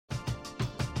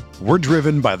We're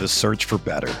driven by the search for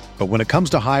better. But when it comes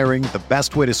to hiring, the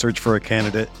best way to search for a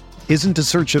candidate isn't to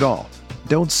search at all.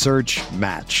 Don't search,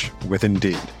 match with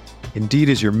Indeed. Indeed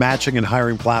is your matching and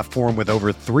hiring platform with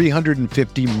over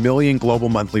 350 million global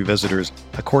monthly visitors,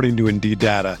 according to Indeed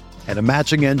data, and a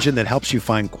matching engine that helps you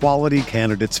find quality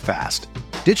candidates fast.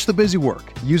 Ditch the busy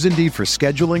work. Use Indeed for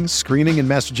scheduling, screening, and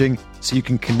messaging so you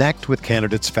can connect with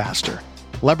candidates faster.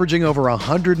 Leveraging over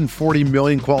 140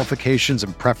 million qualifications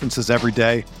and preferences every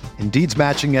day, Indeed's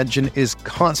matching engine is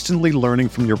constantly learning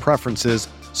from your preferences,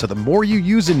 so the more you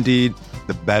use Indeed,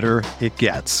 the better it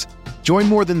gets. Join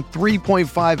more than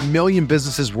 3.5 million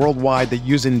businesses worldwide that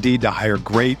use Indeed to hire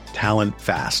great talent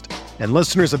fast. And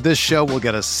listeners of this show will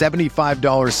get a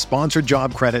 $75 sponsored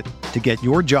job credit to get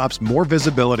your jobs more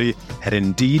visibility at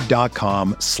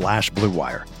Indeed.com/Blue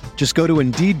Wire. Just go to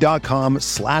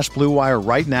Indeed.com/Blue Wire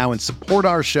right now and support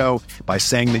our show by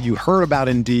saying that you heard about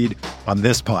Indeed on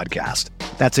this podcast.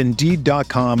 That's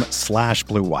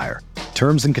Indeed.com/Blue Wire.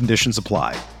 Terms and conditions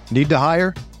apply. Need to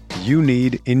hire? You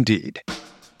need Indeed.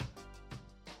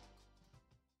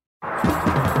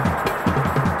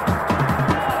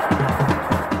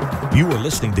 You are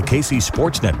listening to KC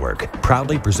Sports Network,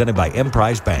 proudly presented by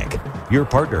Emprise Bank, your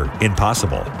partner in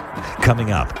possible.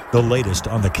 Coming up, the latest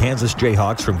on the Kansas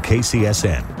Jayhawks from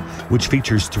KCSN, which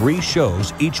features 3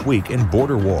 shows each week in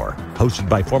Border War, hosted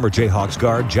by former Jayhawks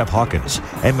guard Jeff Hawkins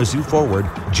and Mizzou forward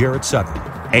Jarrett Sutton.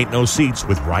 Ain't No Seats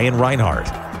with Ryan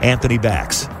Reinhardt, Anthony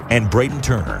Bax, and Braden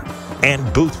Turner.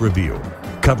 And Booth Review,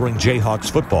 covering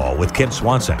Jayhawks football with Kent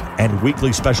Swanson and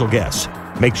weekly special guests.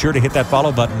 Make sure to hit that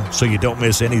follow button so you don't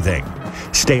miss anything.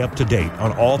 Stay up to date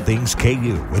on all things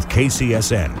KU with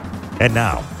KCSN. And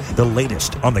now, the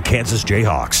latest on the Kansas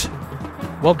Jayhawks.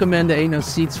 Welcome into Ain't No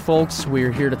Seats, folks.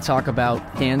 We're here to talk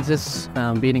about Kansas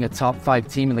beating a top 5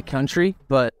 team in the country.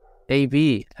 But,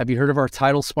 AB, have you heard of our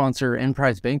title sponsor,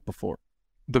 Emprise Bank, before?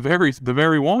 The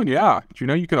very one, yeah. Do you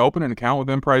know you can open an account with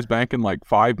Emprise Bank in like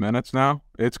 5 minutes now?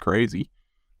 It's crazy.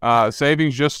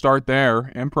 Savings just start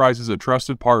there. Emprise is a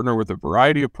trusted partner with a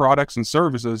variety of products and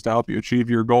services to help you achieve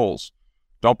your goals.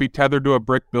 Don't be tethered to a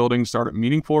brick building. Start a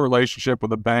meaningful relationship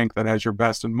with a bank that has your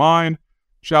best in mind.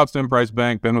 Shouts to Emprise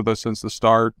Bank, been with us since the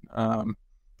start. So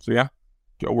yeah,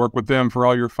 go work with them for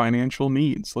all your financial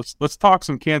needs. Let's talk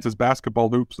some Kansas basketball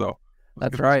hoops though.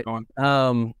 That's right.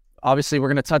 Obviously, we're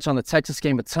going to touch on the Texas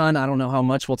game a ton. I don't know how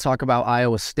much we'll talk about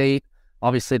Iowa State.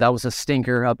 Obviously, that was a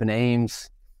stinker up in Ames,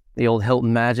 the old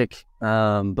Hilton Magic.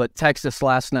 But Texas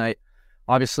last night,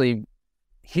 obviously,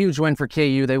 huge win for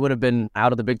KU. They would have been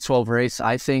out of the Big 12 race.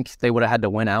 I think they would have had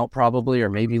to win out probably, or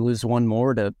maybe lose one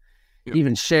more to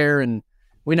even share. And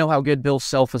we know how good Bill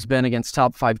Self has been against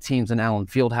top 5 teams in Allen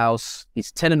Fieldhouse.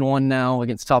 He's 10-1 now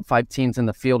against top 5 teams in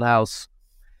the Fieldhouse.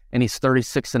 And he's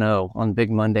 36-0 on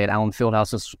Big Monday at Allen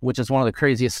Fieldhouse, which is one of the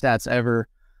craziest stats ever.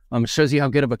 It shows you how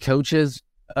good of a coach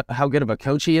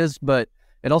he is, but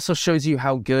it also shows you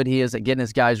how good he is at getting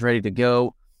his guys ready to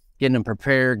go, getting them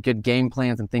prepared, good game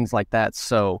plans and things like that.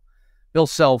 So Bill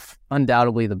Self,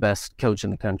 undoubtedly the best coach in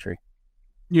the country.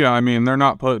 Yeah, I mean, they're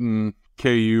not putting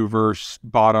KU versus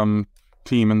bottom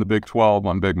team in the Big 12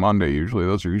 on Big Monday usually.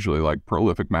 Those are usually like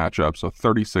prolific matchups. So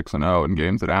 36-0 in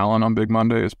games at Allen on Big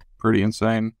Monday is pretty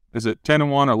insane. Is it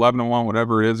 10-1 or 11-1,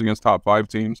 whatever it is against top 5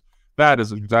 teams?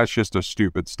 That's just a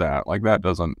stupid stat. Like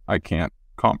I can't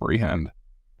comprehend.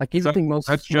 Like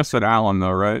that's just at Allen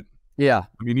though, right? Yeah.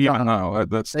 I mean, yeah, no,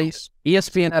 that's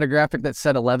ESPN had a graphic that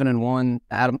said 11-1.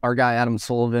 Our guy Adam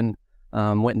Sullivan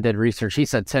went and did research. He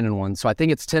said 10-1, so I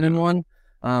think it's 10-1.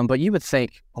 But you would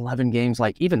think 11 games,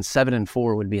 like even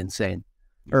 7-4 would be insane,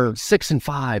 or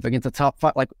 6-5 against the top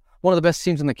 5, like one of the best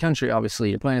teams in the country. Obviously,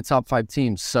 you're playing a top 5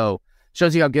 team, so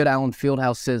shows you how good Allen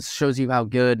Fieldhouse is. Shows you how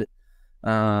good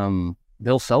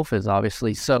Bill Self is,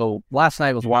 obviously. So last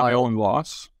night was wild. Wild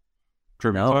loss.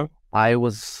 No, I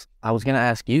was going to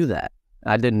ask you that.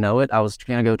 I didn't know it. I was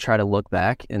going to go try to look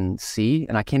back and see,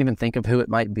 and I can't even think of who it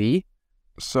might be.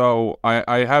 So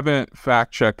I haven't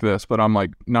fact-checked this, but I'm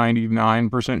like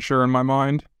 99% sure in my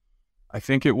mind. I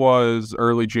think it was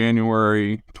early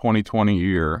January 2020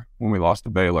 year when we lost to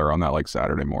Baylor on that like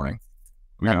Saturday morning.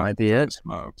 That might be it.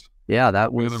 Smoked. Yeah,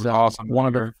 that was awesome. One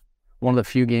of the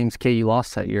few games KU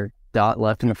lost that year. Dot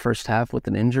left in the first half with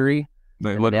an injury.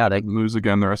 They lose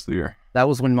again the rest of the year. That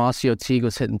was when Masio Teague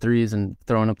was hitting threes and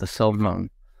throwing up the cell phone.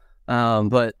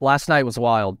 But last night was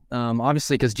wild.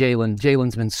 Obviously, because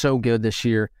Jalen's been so good this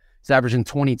year. He's averaging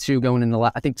 22 going into,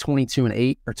 I think,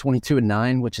 22-8 or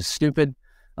 22-9, which is stupid.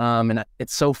 And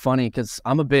it's so funny because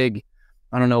I'm a big,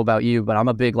 I don't know about you, but I'm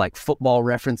a big like football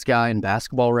reference guy and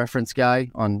basketball reference guy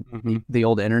on the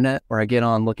old internet, where I get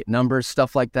on, look at numbers,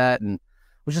 stuff like that. And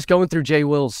I was just going through Jay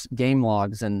Will's game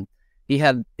logs, and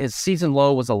his season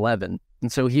low was 11.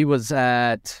 And so he was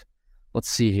at, let's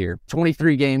see here,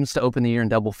 23 games to open the year in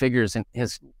double figures. And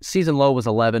his season low was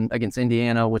 11 against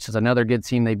Indiana, which is another good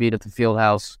team they beat at the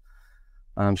Fieldhouse.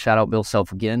 Shout out Bill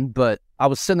Self again. But I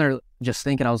was sitting there just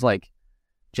thinking, I was like,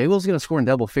 Jay Will's going to score in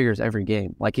double figures every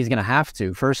game. Like, he's going to have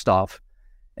to, first off.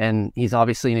 And he's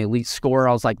obviously an elite scorer.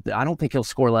 I was like, I don't think he'll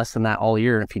score less than that all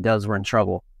year. If he does, we're in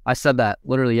trouble. I said that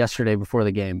literally yesterday before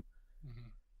the game.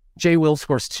 Jay Will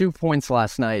scores 2 points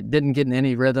last night. Didn't get in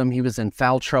any rhythm. He was in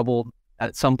foul trouble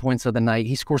at some points of the night.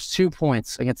 He scores 2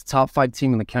 points against the top 5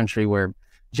 team in the country, where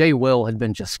Jay Will had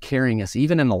been just carrying us.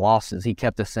 Even in the losses, he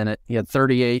kept us in it. He had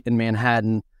 38 in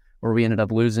Manhattan, where we ended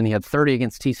up losing. He had 30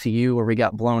 against TCU, where we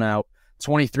got blown out.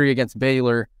 23 against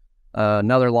Baylor,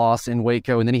 another loss in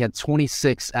Waco. And then he had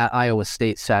 26 at Iowa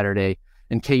State Saturday,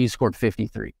 and KU scored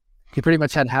 53. He pretty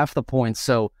much had half the points.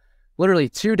 So literally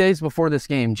 2 days before this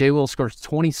game, Jay Will scores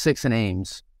 26 in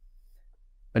Ames,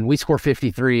 and we score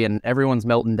 53, and everyone's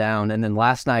melting down. And then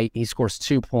last night, he scores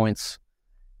 2 points,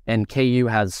 and KU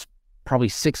has probably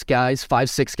 6 guys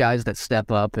that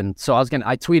step up. And so I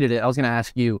tweeted it. I was going to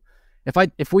ask you,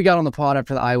 if we got on the pod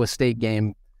after the Iowa State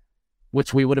game,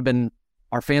 which we would have been,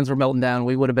 our fans were melting down,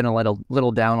 we would have been a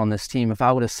little down on this team. If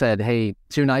I would have said, hey,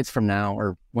 2 nights from now,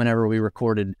 or whenever we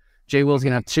recorded, Jay Will's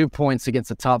going to have 2 points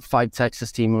against a top 5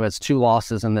 Texas team who has 2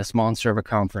 losses in this monster of a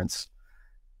conference,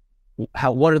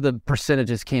 what are the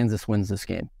percentages Kansas wins this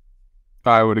game?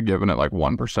 I would have given it like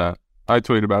 1%. I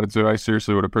tweeted about it too. I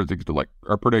seriously would have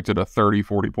predicted a 30,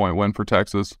 40-point win for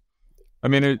Texas. I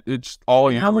mean, it's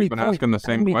all you have been asking the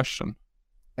same question.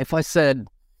 If I said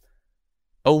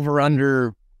over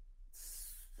under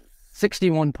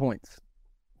 61 points,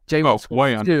 Jay Will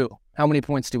way under. How many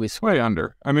points do we score? Way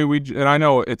under. I mean, and I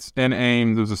know it's in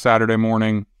Ames. It was a Saturday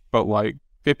morning, but like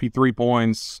 53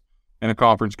 points in a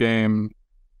conference game,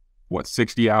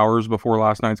 60 hours before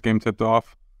last night's game tipped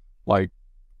off? Like,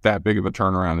 that big of a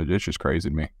turnaround, it's just crazy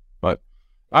to me. But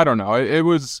I don't know.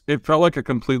 It felt like a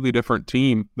completely different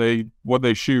team. They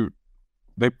shoot?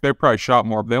 They probably shot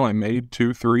more, but they only made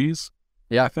 2 threes.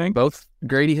 Yeah, I think both.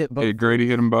 Grady hit both. Grady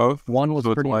hit them both. One was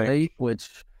pretty late,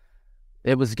 which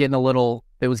it was getting a little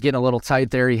tight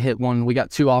there. He hit one. We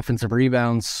got 2 offensive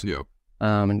rebounds. Yep.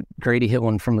 And Grady hit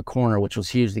one from the corner, which was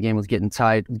huge. The game was getting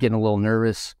tight, getting a little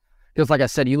nervous. Because like I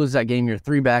said, you lose that game, you're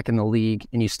 3 back in the league,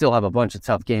 and you still have a bunch of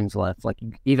tough games left. Like,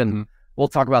 even we'll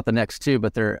talk about the next 2,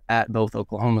 but they're at both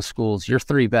Oklahoma schools. You're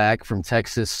 3 back from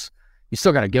Texas. You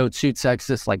still got to go to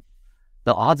Texas. Like,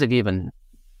 the odds of even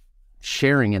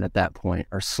sharing it at that point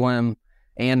are slim.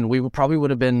 And we probably would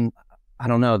have been, I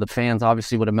don't know, the fans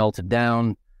obviously would have melted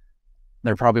down.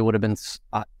 There probably would have been,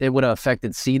 it would have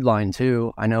affected seed line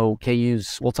too. I know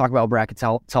we'll talk about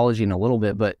bracketology in a little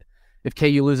bit, but if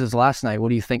KU loses last night, what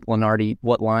do you think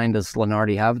what line does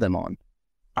Lenardi have them on?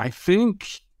 I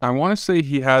want to say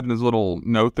he had in his little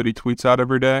note that he tweets out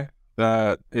every day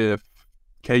that if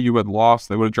KU had lost,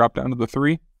 they would have dropped down to the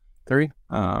 3. 3?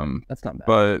 That's not bad.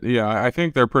 But yeah, I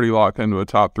think they're pretty locked into a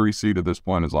top 3 seed at this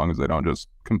point, as long as they don't just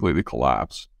completely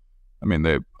collapse. I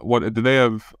mean, what do they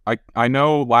have? I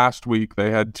know last week they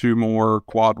had 2 more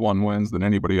quad 1 wins than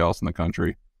anybody else in the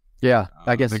country. Yeah,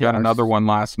 I guess they got another one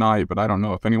last night, but I don't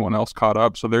know if anyone else caught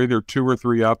up. So they're either 2 or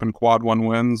 3 up in quad 1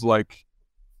 wins. Like,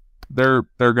 they're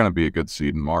going to be a good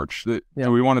seed in March. Do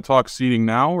we want to talk seeding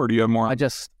now, or do you have more? I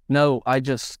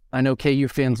know KU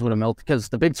fans would have melted, because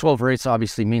the Big 12 race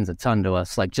obviously means a ton to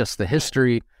us. Like, just the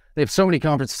history. They have so many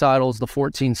conference titles, the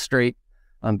 14 straight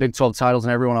Big 12 titles,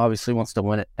 and everyone obviously wants to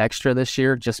win it extra this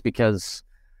year, just because,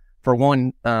 for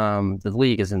one, the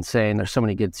league is insane. There's so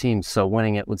many good teams, so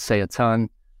winning it would say a ton.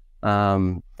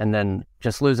 And then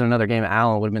just losing another game at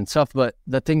Allen would have been tough. But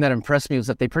the thing that impressed me was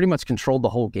that they pretty much controlled the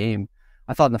whole game.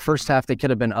 I thought in the first half they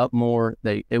could have been up more.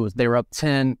 They were up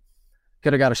 10,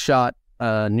 could have got a shot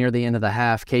near the end of the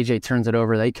half. KJ turns it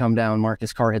over. They come down.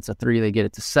 Marcus Carr hits a 3. They get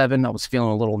it to 7. I was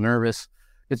feeling a little nervous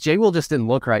because Jay Will just didn't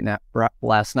look right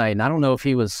last night. And I don't know if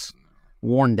he was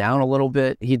worn down a little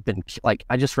bit. He'd been, like,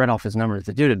 I just read off his numbers.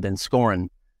 The dude had been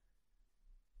scoring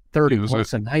 30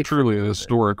 points a night. Truly a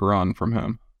historic run from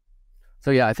him. So,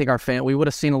 yeah, I think we would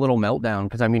have seen a little meltdown,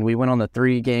 because, I mean, we went on the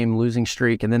 3-game losing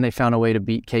streak, and then they found a way to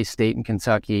beat K-State and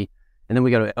Kentucky, and then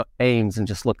we go to Ames and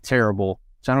just looked terrible.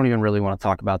 So I don't even really want to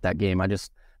talk about that game.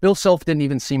 Bill Self didn't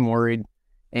even seem worried,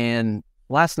 and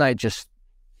last night just,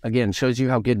 again, shows you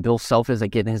how good Bill Self is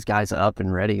at getting his guys up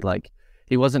and ready. Like,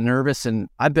 he wasn't nervous, and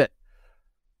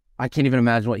I can't even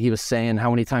imagine what he was saying,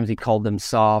 how many times he called them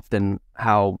soft and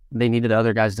how they needed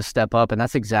other guys to step up. And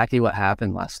that's exactly what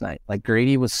happened last night. Like,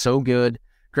 Grady was so good.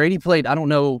 Grady played, I don't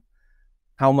know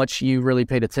how much you really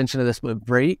paid attention to this, but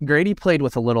Grady played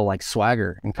with a little like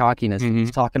swagger and cockiness. He was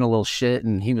talking a little shit,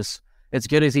 and he was as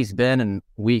good as he's been in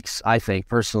weeks, I think,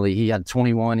 personally. He had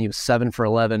 21, he was 7 for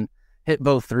 11, hit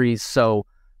both threes. So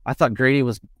I thought Grady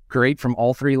was great from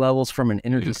all three levels from an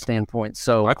energy standpoint.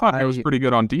 So I thought he was pretty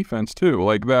good on defense too,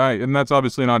 like that, and that's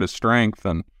obviously not his strength.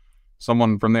 And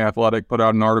someone from The Athletic put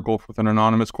out an article with an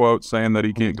anonymous quote saying that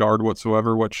he can't guard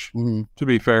whatsoever, which, to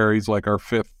be fair, he's like our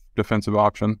 5th defensive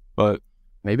option. But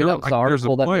maybe that was the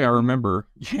article there's a play I remember.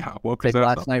 Yeah, well, because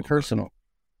last night personal.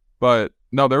 But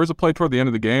no, there was a play toward the end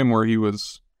of the game where he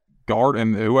was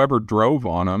guarding whoever drove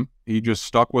on him. He just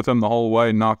stuck with him the whole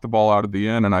way, knocked the ball out of the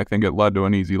end, and I think it led to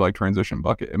an easy like transition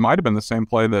bucket. It might have been the same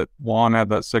play that Juan had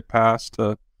that sick pass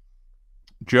to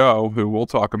Joe, who we'll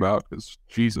talk about because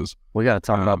Jesus, we got to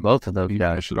talk about both of those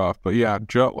guys. Finish it off, but yeah,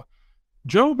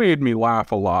 Joe made me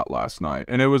laugh a lot last night,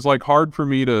 and it was like hard for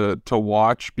me to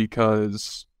watch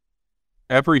because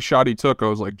every shot he took, I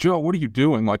was like, Joe, what are you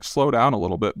doing? Like, slow down a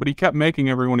little bit. But he kept making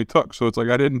every one he took, so it's like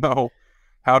I didn't know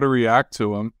how to react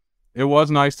to him. It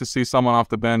was nice to see someone off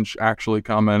the bench actually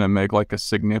come in and make like a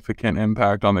significant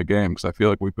impact on the game, because I feel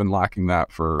like we've been lacking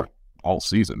that for all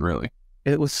season, really.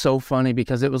 It was so funny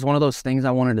because it was one of those things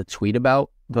I wanted to tweet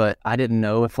about, but I didn't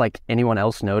know if like anyone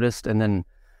else noticed. And then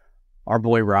our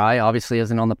boy Rye obviously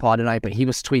isn't on the pod tonight, but he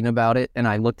was tweeting about it, and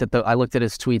I looked at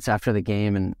his tweets after the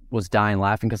game and was dying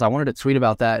laughing because I wanted to tweet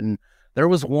about that. And there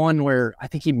was one where I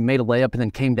think he made a layup and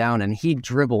then came down and he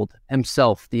dribbled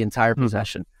himself the entire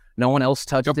possession. No one else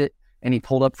touched it, and he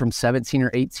pulled up from 17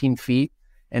 or 18 feet,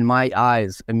 and my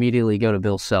eyes immediately go to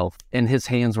Bill Self, and his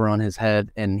hands were on his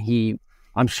head, and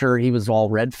I'm sure he was all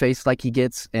red-faced like he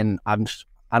gets, and I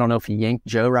don't know if he yanked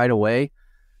Joe right away,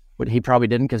 but he probably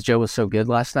didn't because Joe was so good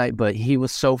last night, but he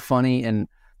was so funny, and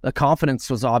the confidence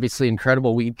was obviously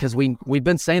incredible because we've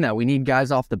been saying that. We need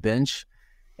guys off the bench,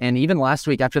 and even last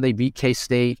week after they beat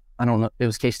K-State, I don't know, it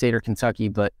was K-State or Kentucky,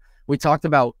 but we talked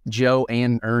about Joe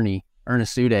and Ernest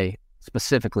Udeh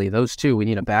specifically. Those two, we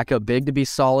need a backup big to be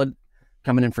solid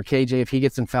coming in for KJ if he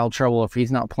gets in foul trouble, if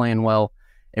he's not playing well.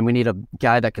 And we need a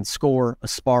guy that can score, a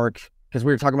spark, because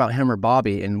we were talking about him or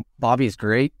Bobby, and Bobby's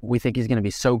great. We think he's going to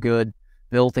be so good.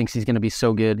 Bill thinks he's going to be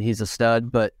so good. He's a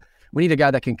stud, but we need a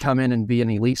guy that can come in and be an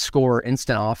elite scorer,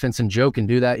 instant offense, and Joe can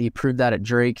do that. He proved that at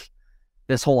Drake.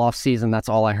 This whole offseason, that's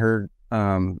all I heard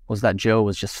was that Joe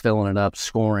was just filling it up,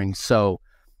 scoring. So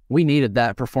we needed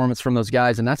that performance from those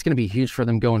guys, and that's going to be huge for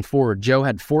them going forward. Joe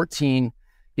had 14.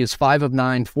 He was 5 of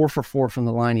 9, 4 for 4 from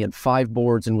the line. He had 5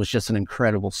 boards and was just an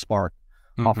incredible spark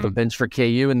off the bench for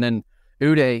KU. And then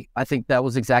Udeh, I think that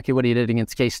was exactly what he did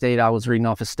against K-State. I was reading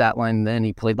off his stat line then.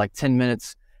 He played like 10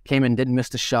 minutes, came in, didn't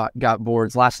miss a shot, got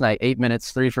boards. Last night, 8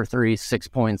 minutes, 3 for 3, 6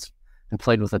 points, and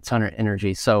played with a ton of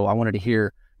energy. So I wanted to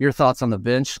hear your thoughts on the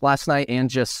bench last night and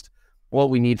just what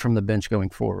we need from the bench going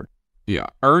forward. Yeah,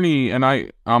 Ernie, and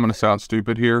I'm going to sound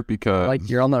stupid here because... Like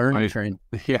you're on the Ernie train.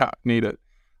 Yeah, need it.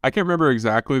 I can't remember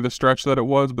exactly the stretch that it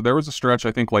was, but there was a stretch,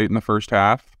 I think, late in the first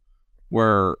half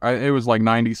where it was like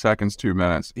 90 seconds, 2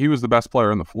 minutes. He was the best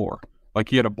player on the floor. Like,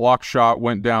 he had a block shot,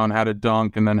 went down, had a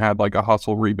dunk, and then had like a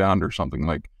hustle rebound or something,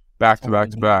 like back to back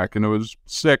to back. And it was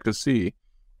sick to see.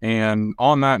 And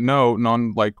on that note, and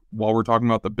on like while we're talking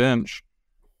about the bench,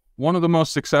 one of the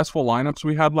most successful lineups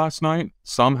we had last night,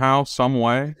 somehow, some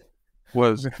way,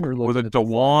 was it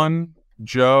DeJuan,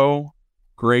 Joe,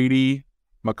 Grady,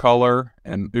 McCullough,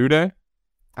 and Udeh?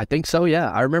 I think so,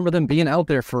 yeah. I remember them being out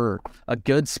there for a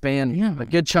good span, a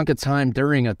good chunk of time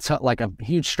during a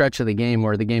huge stretch of the game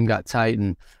where the game got tight,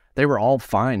 and they were all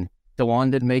fine. DeJuan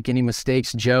didn't make any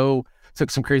mistakes. Joe took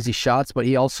some crazy shots, but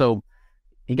he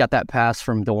got that pass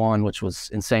from DeJuan, which was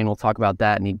insane. We'll talk about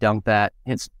that, and he dunked that.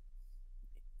 It's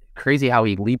crazy how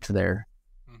he leaped there.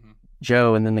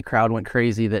 Joe, and then the crowd went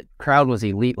crazy. That crowd was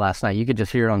elite last night. You could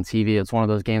just hear it on TV. It's one of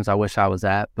those games I wish I was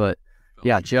at. But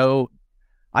yeah, Joe,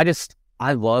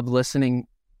 I love listening.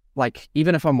 Like,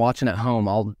 even if I'm watching at home,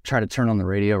 I'll try to turn on the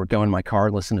radio or go in my car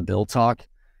and listen to Bill talk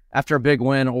after a big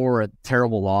win or a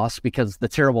terrible loss, because the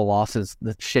terrible loss is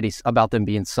the shitty about them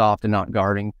being soft and not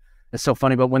guarding. It's so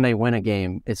funny, but when they win a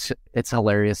game, it's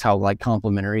hilarious how like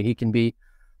complimentary he can be.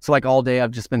 So like all day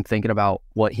I've just been thinking about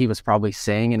what he was probably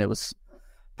saying, and it was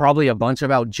probably a bunch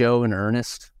about Joe and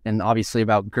Ernest, and obviously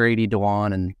about Grady,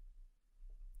 DeJuan, and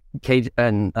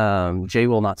Jay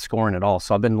Will not scoring at all.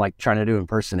 So I've been like trying to do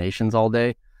impersonations all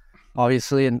day,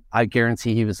 obviously, and I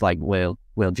guarantee he was like, well,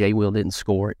 Jay Will didn't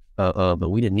score it,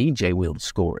 but we didn't need Jay Will to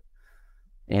score it.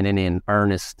 And then in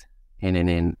Ernest, and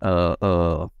then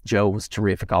Joe was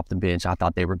terrific off the bench. I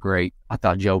thought they were great. I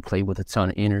thought Joe played with a ton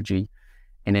of energy,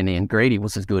 and then Grady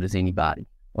was as good as anybody.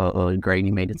 Grady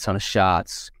made a ton of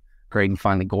shots. Graydon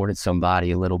finally guarded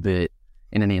somebody a little bit.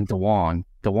 And then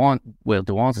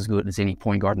DeJuan's as good as any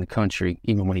point guard in the country,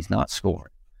 even when he's not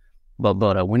scoring. But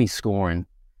when he's scoring,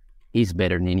 he's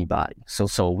better than anybody.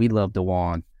 So we love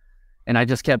DeJuan. And I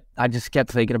just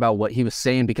kept thinking about what he was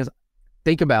saying, because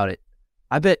think about it.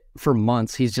 I bet for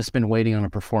months he's just been waiting on a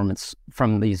performance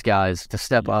from these guys to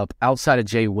step up outside of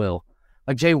Jay Will.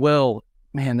 Like Jay Will,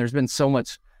 man,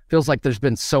 feels like there's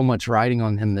been so much riding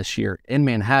on him this year. In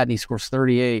Manhattan, he scores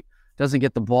 38, doesn't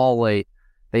get the ball late.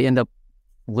 They end up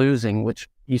losing, which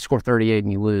you score 38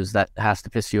 and you lose. That has to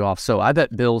piss you off. So I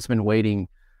bet Bill's been waiting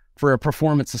for a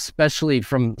performance, especially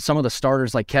from some of the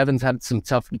starters. Like Kevin's had some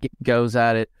tough goes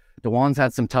at it. DeJuan's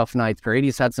had some tough nights.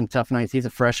 Grady's had some tough nights. He's a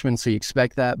freshman, so you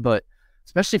expect that. But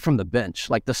especially from the bench,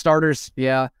 like the starters,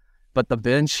 yeah, but the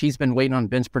bench, he's been waiting on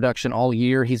bench production all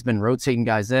year. He's been rotating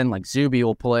guys in, like Zuby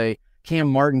will play. Cam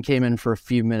Martin came in for a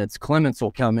few minutes. Clements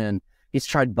will come in. He's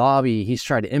tried Bobby. He's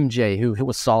tried MJ, who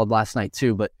was solid last night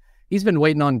too. But he's been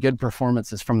waiting on good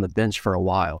performances from the bench for a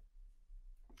while.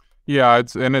 Yeah,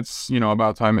 it's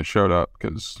about time it showed up,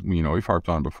 because we've harped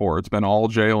on it before. It's been all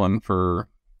Jalen for,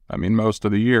 most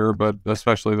of the year, but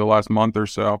especially the last month or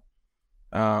so.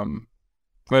 But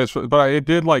it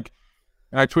did, like,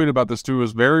 and I tweeted about this too, it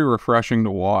was very refreshing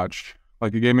to watch.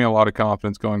 Like, it gave me a lot of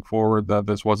confidence going forward that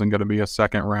this wasn't going to be a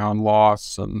second round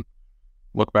loss, and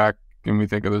look back and we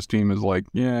think of this team as like,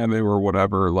 yeah, they were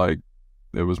whatever. Like,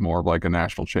 it was more of like a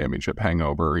national championship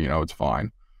hangover, it's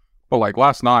fine. But like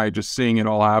last night, just seeing it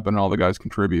all happen, all the guys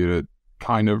contributed,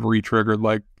 kind of re-triggered,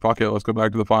 like, fuck it, let's go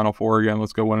back to the Final Four again.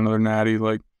 Let's go win another natty.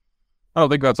 Like, I don't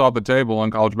think that's off the table,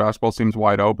 and college basketball seems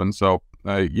wide open. So,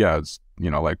 yeah, it's,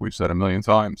 like we've said a million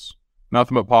times,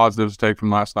 nothing but positives to take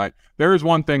from last night. There is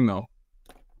one thing, though.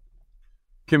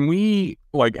 Can we,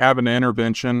 like, have an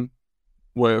intervention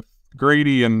with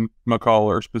Grady and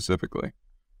McCullar specifically?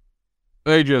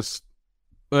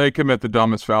 They commit the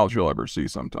dumbest fouls you'll ever see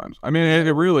sometimes.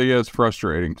 It really is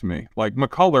frustrating to me. Like,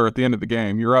 McCullar, at the end of the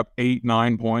game, you're up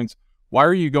 8-9 points. Why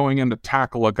are you going in to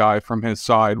tackle a guy from his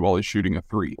side while he's shooting a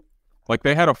three? Like,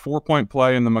 they had a 4-point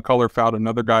play, and then McCullar fouled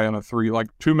another guy on a three, like,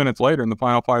 2 minutes later in the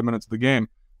final 5 minutes of the game.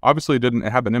 Obviously, it didn't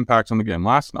have an impact on the game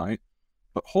last night.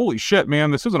 But holy shit,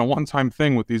 man, this isn't a one-time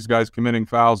thing with these guys committing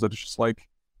fouls. That it's just like,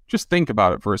 just think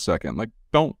about it for a second. Like,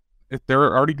 if they're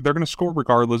going to score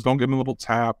regardless. Don't give them a little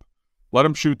tap. Let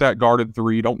them shoot that guarded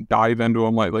three. Don't dive into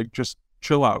them. Like just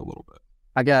chill out a little bit.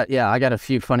 I got a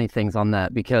few funny things on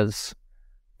that, because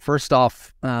first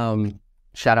off,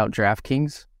 shout out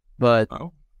DraftKings, but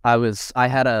I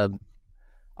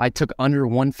took under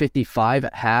 155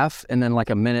 at half, and then like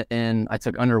a minute in, I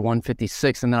took under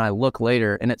 156, and then I look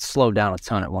later, and it slowed down a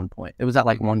ton at one point. It was at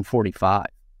like 145,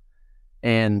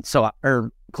 and so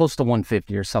or close to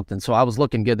 150 or something. So I was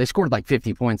looking good. They scored like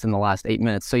 50 points in the last 8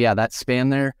 minutes. So yeah, that span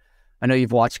there. I know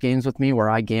you've watched games with me where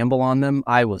I gamble on them.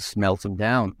 I was melting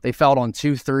down. They fouled on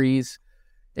 2 threes.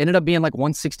 It ended up being like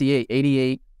 168,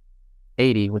 88,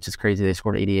 80, which is crazy. They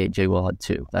scored 88. Jay Will had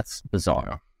 2. That's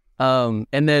bizarre. Yeah.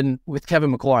 And then with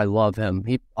Kevin McCullar, I love him.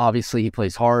 He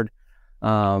plays hard.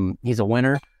 He's a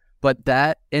winner, but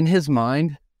that in his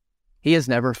mind, he has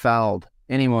never fouled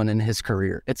anyone in his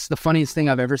career. It's the funniest thing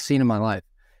I've ever seen in my life.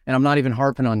 And I'm not even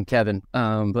harping on Kevin.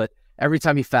 But every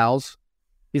time he fouls,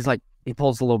 he's like, he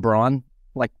pulls the LeBron,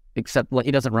 like, except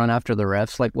he doesn't run after the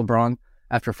refs like LeBron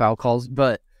after foul calls,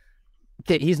 but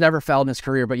he's never fouled in his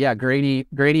career. But yeah, Grady,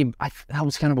 that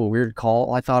was kind of a weird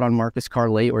call, I thought, on Marcus Carr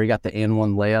late, where he got the and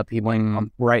one layup. He went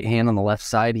on right hand on the left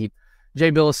side. Jay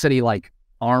Billis said he like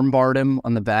arm barred him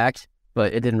on the back,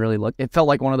 but it didn't really look. It felt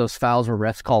like one of those fouls where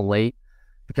refs call late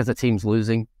because the team's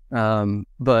losing.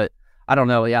 But I don't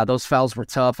know. Yeah, those fouls were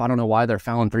tough. I don't know why they're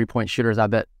fouling 3-point shooters. I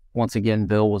bet once again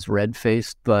Bill was red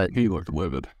faced, but he looked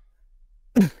livid.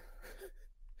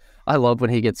 I love when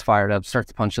he gets fired up,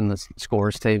 starts punching the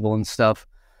scores table and stuff.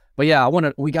 But yeah,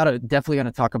 we definitely got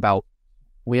to talk about,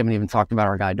 we haven't even talked about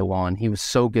our guy DeJuan. He was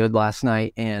so good last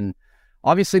night. And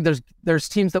obviously there's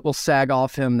teams that will sag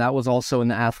off him. That was also in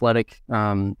the Athletic,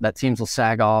 that teams will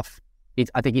sag off.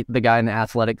 I think the guy in the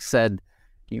Athletic said,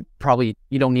 you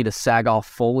don't need to sag off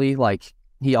fully. Like,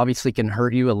 he obviously can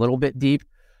hurt you a little bit deep.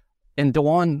 And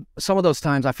DeJuan, some of those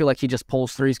times, I feel like he just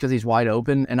pulls threes because he's wide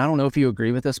open. And I don't know if you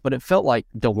agree with this, but it felt like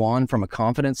DeJuan, from a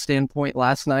confidence standpoint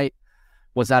last night,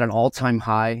 was at an all-time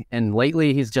high. And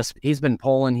lately, he's been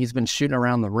pulling. He's been shooting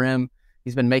around the rim.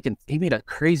 He made a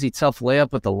crazy tough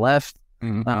layup with the left,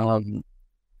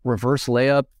 reverse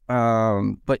layup.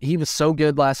 But he was so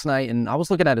good last night. And I was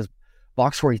looking at his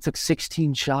box score. He took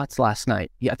 16 shots last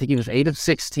night. I think he was 8 of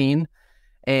 16.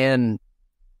 And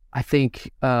I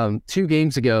think 2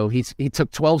 games ago, he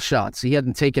took 12 shots. He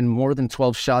hadn't taken more than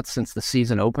 12 shots since the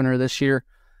season opener this year.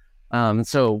 And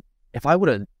so if I would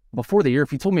have, before the year,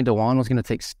 if you told me DeJuan was going to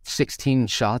take 16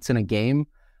 shots in a game,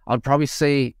 I'd probably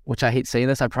say, which I hate saying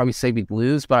this, I'd probably say we'd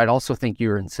lose, but I'd also think you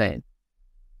were insane.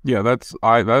 Yeah, that's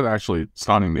actually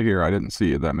stunning to hear. I didn't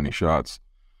see that many shots.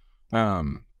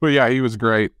 But yeah, he was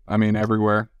great. I mean,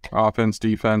 everywhere. Offense,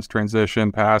 defense,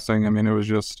 transition, passing. I mean, it was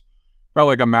just felt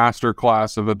like a master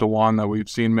class of a DeJuan that we've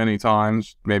seen many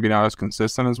times. Maybe not as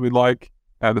consistent as we'd like.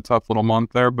 Had a tough little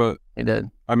month there, but he did.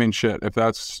 I mean, shit.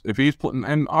 If he's playing,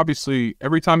 and obviously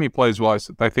every time he plays well,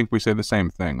 I think we say the same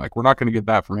thing. Like, we're not going to get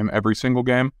that from him every single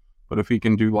game, but if he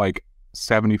can do like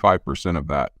 75% of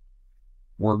that,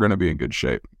 we're going to be in good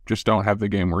shape. Just don't have the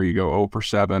game where you go 0 for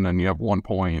 7 and you have 1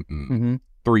 point and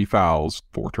 3 fouls,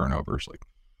 4 turnovers. Like,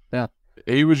 yeah.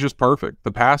 He was just perfect.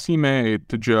 The pass he made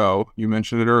to Joe, you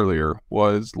mentioned it earlier,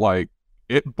 was like,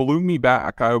 it blew me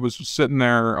back. I was sitting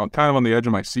there kind of on the edge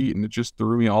of my seat, and it just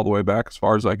threw me all the way back as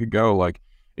far as I could go. Like,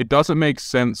 it doesn't make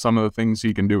sense, some of the things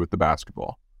he can do with the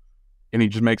basketball. And he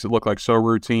just makes it look like so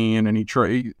routine. And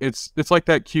it's like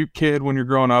that cute kid when you're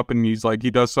growing up and he's like,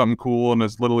 he does something cool in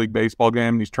his Little League baseball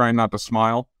game and he's trying not to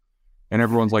smile. And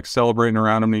everyone's like celebrating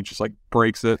around him and he just like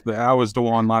breaks it. That was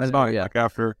DeJuan last night. Yeah. Like,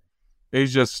 after,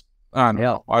 he's just, I don't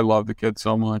know. I love the kid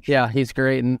so much. Yeah, he's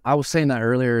great. And I was saying that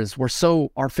earlier is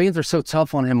our fans are so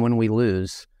tough on him when we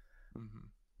lose.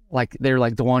 Like, they're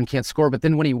like, DeJuan can't score. But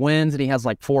then when he wins and he has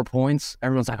like 4 points,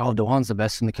 everyone's like, oh, DeJuan's the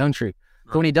best in the country.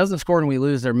 So when he doesn't score and we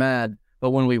lose, they're mad. But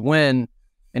when we win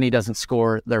and he doesn't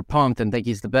score, they're pumped and think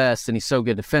he's the best. And he's so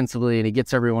good defensively and he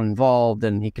gets everyone involved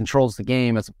and he controls the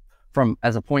game as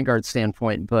a point guard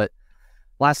standpoint. But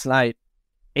last night,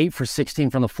 8 for 16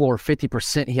 from the floor,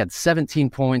 50%. He had 17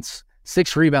 points,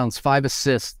 6 rebounds, 5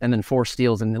 assists, and then 4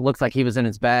 steals. And it looked like he was in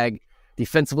his bag.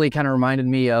 Defensively, kind of reminded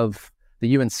me of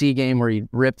the UNC game where he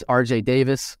ripped RJ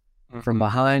Davis from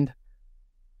behind.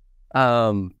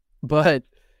 But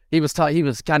he was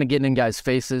kind of getting in guys'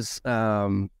 faces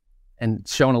and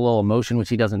showing a little emotion, which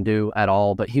he doesn't do at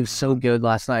all. But he was so good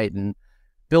last night. And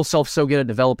Bill Self's so good at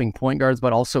developing point guards,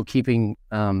 but also keeping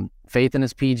faith in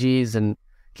his PGs and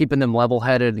keeping them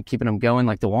level-headed and keeping them going.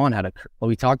 Like DeJuan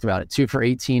we talked about it, 2 for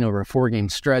 18 over a 4-game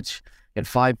stretch. He had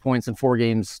 5 points in 4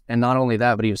 games. And not only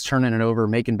that, but he was turning it over,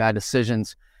 making bad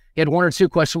decisions. He had 1 or 2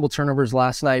 questionable turnovers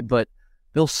last night, but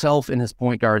Bill Self and his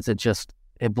point guards,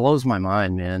 it blows my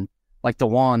mind, man. Like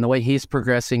DeJuan, the way he's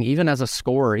progressing, even as a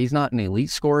scorer, he's not an elite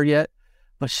scorer yet,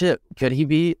 but shit, could he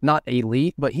be not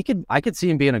elite? But I could see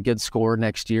him being a good scorer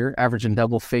next year, averaging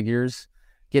double figures,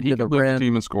 getting to the rim.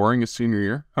 Team in scoring his senior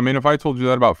year. I mean, if I told you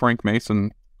that about Frank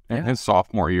Mason in his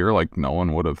sophomore year, like, no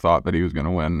one would have thought that he was going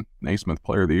to win Naismith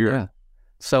Player of the Year. Yeah.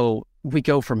 So we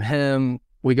go from him,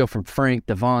 we go from Frank,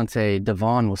 Devontae.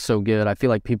 Devon was so good. I feel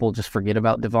like people just forget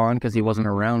about Devon because he wasn't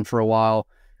around for a while.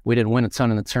 We didn't win a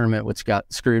ton in the tournament, which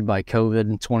got screwed by COVID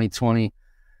in 2020.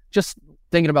 Just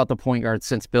thinking about the point guards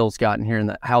since Bill's gotten here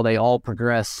and how they all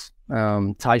progress.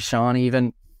 Tyshawn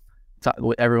even,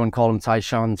 everyone called him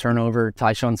Tyshawn turnover.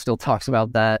 Tyshawn still talks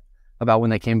about that, about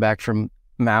when they came back from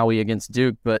Maui against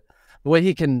Duke. But the way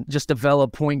he can just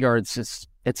develop point guards,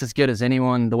 it's as good as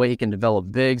anyone. The way he can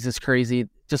develop bigs is crazy.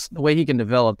 Just the way he can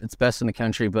develop, it's best in the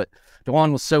country. But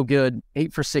DeJuan was so good,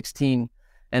 8 for 16.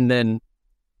 And then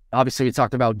obviously we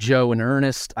talked about Joe and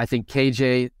Ernest. I think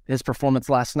KJ, his performance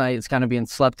last night is kind of being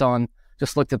slept on.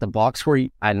 Just looked at the box score.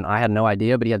 I had no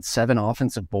idea, but he had 7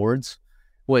 offensive boards,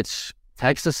 which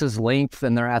Texas's length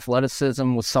and their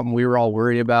athleticism was something we were all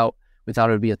worried about. We thought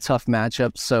it would be a tough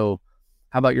matchup. So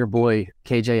how about your boy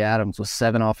KJ Adams with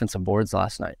 7 offensive boards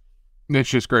last night? It's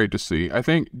just great to see. I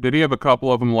think, did he have a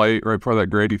couple of them late right before that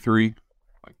Grady 3?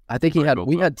 I think we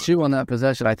had 2 on that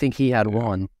possession. I think he had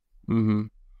 1. Mm-hmm.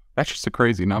 That's just a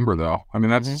crazy number, though. I mean,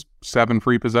 that's 7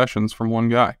 free possessions from one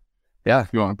guy. Yeah. If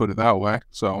you want to put it that way.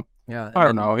 So, yeah, I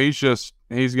don't know. He's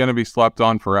going to be slept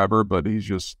on forever, but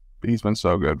he's been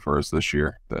so good for us this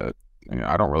year that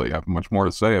I don't really have much more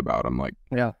to say about him. Like,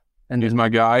 yeah. And he's my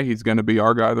guy. He's going to be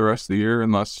our guy the rest of the year,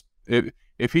 unless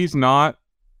if he's not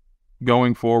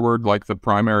going forward like the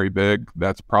primary big,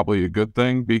 that's probably a good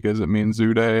thing because it means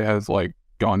Zude has like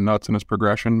gone nuts in his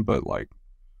progression, but like,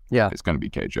 yeah, it's going to be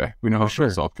KJ. We know how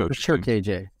self-coach. For sure,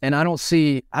 KJ. And I don't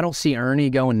see Ernie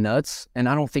going nuts, and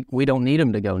we don't need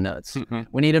him to go nuts. Mm-hmm.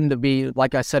 We need him to be,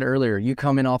 like I said earlier, you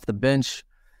come in off the bench,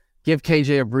 give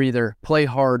KJ a breather, play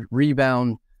hard,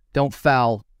 rebound, don't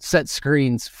foul, set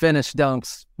screens, finish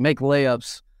dunks, make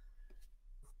layups.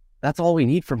 That's all we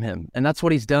need from him. And that's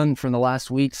what he's done from the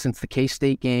last week since the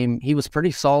K-State game. He was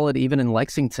pretty solid even in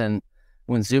Lexington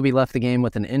when Zuby left the game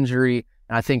with an injury.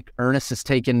 And I think Ernest has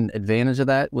taken advantage of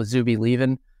that with Zuby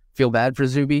leaving. Feel bad for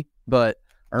Zuby, but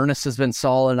Ernest has been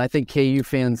solid. And I think KU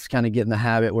fans kind of get in the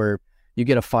habit where you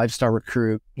get a 5-star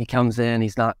recruit, he comes in,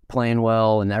 he's not playing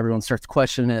well, and everyone starts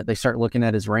questioning it. They start looking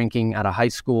at his ranking out of high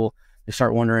school. They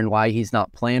start wondering why he's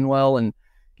not playing well. And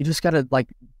you just got to,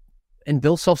 in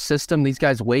Bill Self's system, these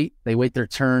guys they wait their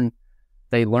turn.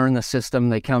 They learn the system.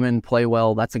 They come in, play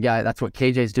well. That's what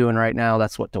KJ's doing right now.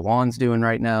 That's what DeJuan's doing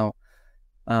right now.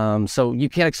 So you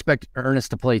can't expect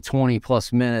Ernest to play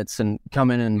 20-plus minutes and come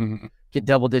in and get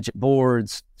double-digit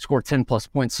boards, score 10-plus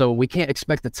points. So we can't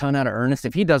expect a ton out of Ernest.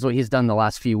 If he does what he's done the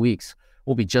last few weeks,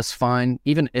 we'll be just fine.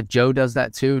 Even if Joe does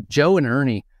that too. Joe and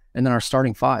Ernie, and then our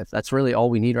starting 5. That's really all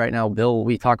we need right now. Bill,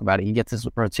 we talk about it. He gets his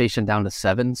rotation down to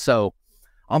 7. So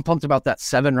I'm pumped about that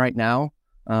 7 right now.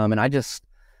 And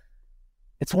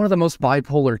it's one of the most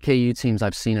bipolar KU teams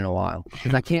I've seen in a while.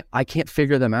 Because I can't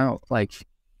figure them out.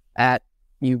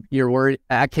 You're worried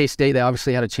at K-State, they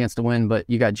obviously had a chance to win, but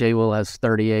you got Jay Will has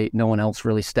 38. No one else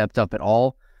really stepped up at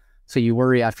all. So you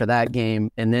worry after that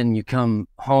game, and then you come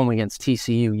home against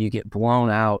TCU, you get blown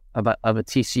out of a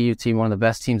TCU team, one of the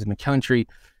best teams in the country.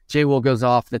 Jay Will goes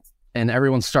off, and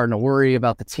everyone's starting to worry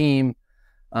about the team.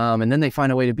 And then they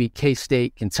find a way to beat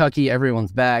K-State, Kentucky.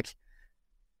 Everyone's back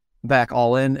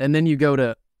all in. And then you go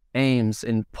to Ames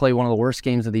and play one of the worst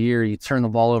games of the year. You turn the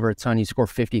ball over a ton. You score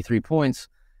 53 points.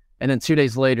 And then 2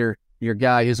 days later, your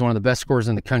guy, who's one of the best scorers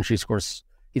in the country,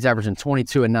 he's averaging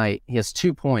 22 a night. He has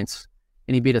 2 points,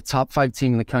 and he beat a top 5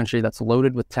 team in the country that's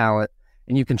loaded with talent.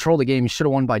 And you control the game. You should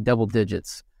have won by double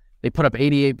digits. They put up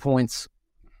 88 points.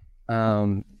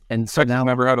 And so now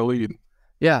never had a lead.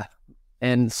 Yeah.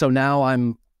 And so now I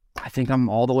think I'm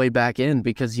all the way back in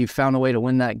because you found a way to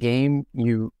win that game.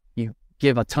 You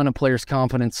give a ton of players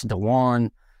confidence.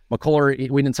 DeJuan, McCullough,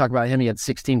 we didn't talk about him. He had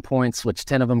 16 points, which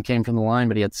 10 of them came from the line,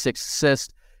 but he had 6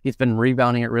 assists. He's been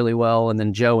rebounding it really well. And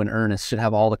then Joe and Ernest should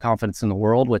have all the confidence in the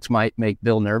world, which might make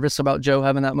Bill nervous about Joe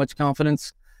having that much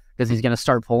confidence because he's going to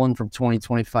start pulling from 20,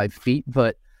 25 feet.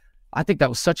 But I think that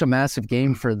was such a massive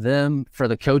game for them, for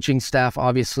the coaching staff,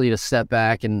 obviously, to step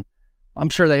back. And I'm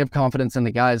sure they have confidence in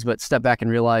the guys, but step back and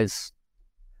realize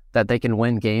that they can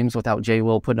win games without Jay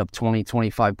Will putting up 20,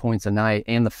 25 points a night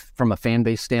and from a fan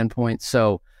base standpoint.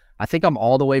 So I think I'm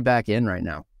all the way back in right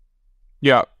now.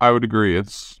 Yeah, I would agree.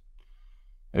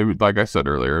 Like I said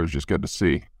earlier, it was just good to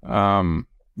see.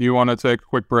 You want to take a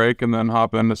quick break and then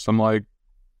hop into some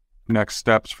next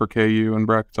steps for KU and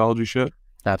bracketology shit?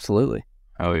 Absolutely.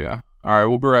 Hell yeah. All right,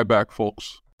 we'll be right back,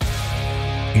 folks.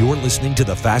 You're listening to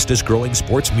the fastest growing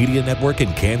sports media network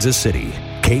in Kansas City,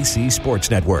 KC Sports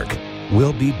Network.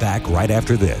 We'll be back right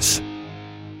after this.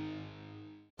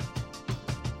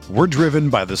 We're driven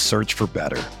by the search for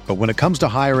better. But when it comes to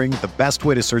hiring, the best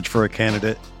way to search for a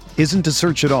candidate isn't to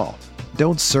search at all.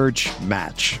 Don't search,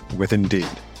 match with Indeed.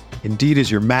 Indeed is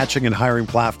your matching and hiring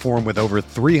platform with over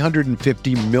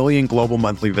 350 million global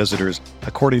monthly visitors,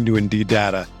 according to Indeed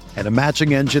data, and a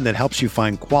matching engine that helps you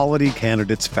find quality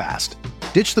candidates fast.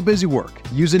 Ditch the busy work.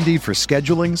 Use Indeed for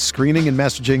scheduling, screening, and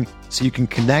messaging so you can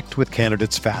connect with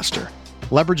candidates faster.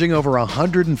 Leveraging over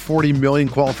 140 million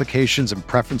qualifications and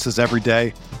preferences every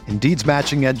day, Indeed's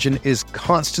matching engine is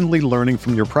constantly learning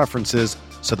from your preferences,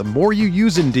 so the more you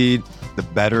use Indeed, the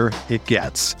better it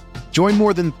gets. Join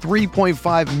more than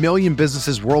 3.5 million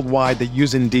businesses worldwide that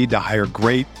use Indeed to hire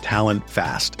great talent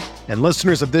fast. And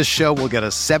listeners of this show will get a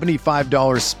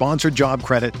 $75 sponsored job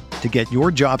credit to get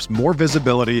your jobs more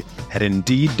visibility at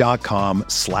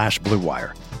Indeed.com/Blue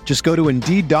Wire. Just go to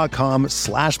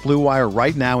Indeed.com/Blue Wire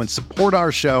right now and support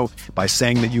our show by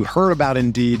saying that you heard about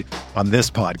Indeed on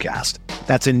this podcast.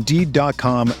 That's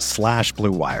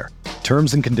Indeed.com/Blue Wire.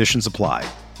 Terms and conditions apply.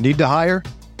 Need to hire?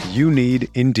 You need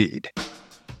Indeed.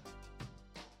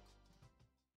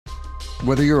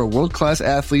 Whether you're a world-class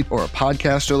athlete or a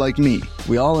podcaster like me,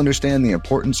 we all understand the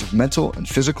importance of mental and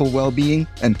physical well-being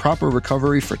and proper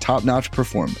recovery for top-notch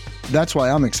performance. That's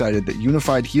why I'm excited that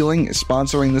Unified Healing is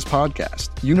sponsoring this podcast.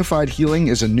 Unified Healing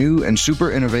is a new and super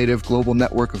innovative global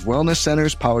network of wellness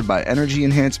centers powered by Energy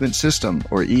Enhancement System,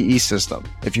 or EE System.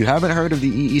 If you haven't heard of the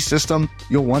EE System,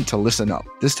 you'll want to listen up.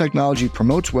 This technology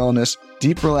promotes wellness,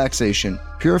 deep relaxation,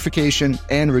 purification,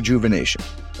 and rejuvenation.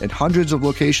 In hundreds of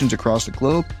locations across the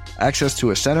globe, access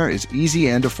to a center is easy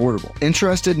and affordable.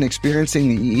 Interested in experiencing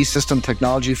the EE System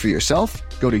technology for yourself?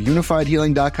 Go to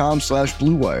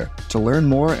unifiedhealing.com/Blue Wire to learn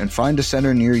more and find a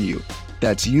center near you.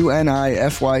 That's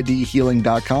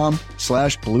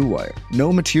unifydhealing.com/Blue Wire.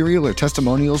 No material or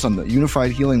testimonials on the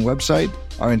Unified Healing website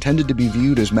are intended to be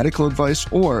viewed as medical advice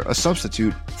or a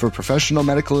substitute for professional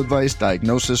medical advice,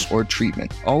 diagnosis, or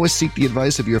treatment. Always seek the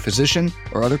advice of your physician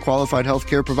or other qualified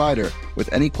healthcare provider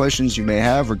with any questions you may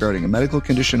have regarding a medical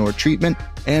condition or treatment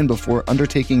and before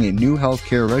undertaking a new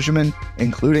healthcare regimen,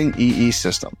 including EE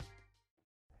system.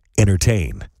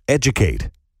 Entertain,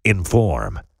 educate,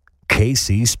 inform.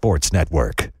 KC Sports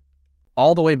Network.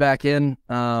 All the way back in.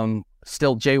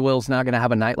 Still, Jay Will's not going to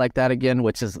have a night like that again,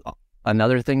 which is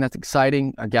another thing that's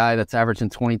exciting. A guy that's averaging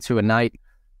 22 a night.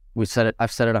 I've said it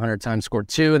 100 times, scored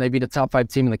 2, and they beat a top 5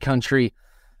 team in the country.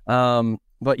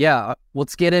 But yeah,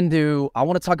 let's get into, I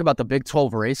want to talk about the Big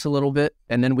 12 race a little bit,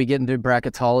 and then we get into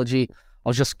bracketology. I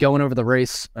was just going over the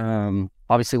race,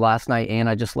 obviously last night, and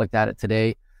I just looked at it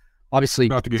today. Obviously,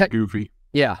 about to get goofy.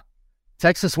 Yeah.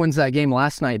 Texas wins that game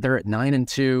last night. They're at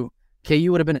 9-2.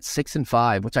 KU would have been at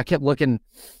 6-5, which I kept looking,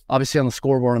 obviously on the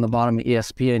scoreboard on the bottom of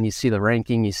ESPN. You see the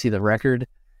ranking, you see the record.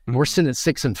 Mm-hmm. We're sitting at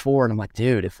 6-4, and I'm like,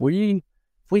 dude, if we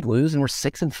lose and we're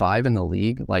 6-5 in the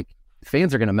league, like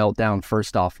fans are going to melt down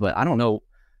first off. But I don't know,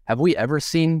 have we ever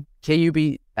seen KU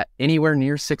be at anywhere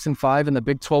near 6-5 in the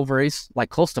Big 12 race, like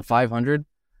close to 500,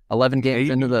 11 games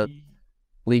into the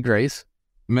league race?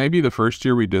 Maybe the first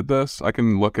year we did this. I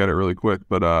can look at it really quick,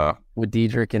 but with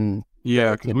Diedrich and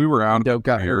because we were out Doak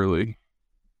got early.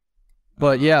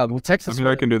 But yeah, well, Texas.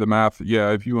 I can do the math.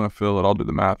 Yeah, if you want to fill it, I'll do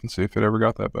the math and see if it ever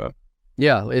got that bad.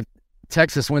 Yeah, if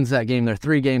Texas wins that game, they're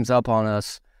 3 games up on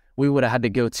us. We would have had to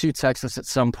go to Texas at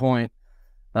some point.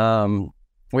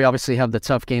 We obviously have the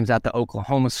tough games at the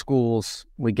Oklahoma schools.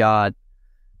 We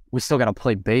still got to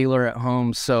play Baylor at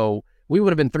home, so we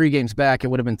would have been 3 games back. It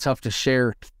would have been tough to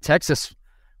share Texas.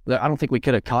 I don't think we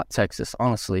could have caught Texas,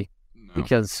 honestly,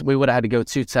 because we would have had to go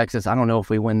to Texas. I don't know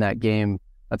if we win that game.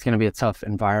 That's going to be a tough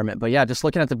environment. But yeah, just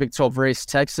looking at the Big 12 race,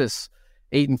 Texas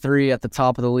 8-3 at the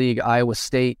top of the league. Iowa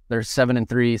State, they're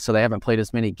 7-3, so they haven't played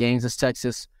as many games as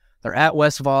Texas. They're at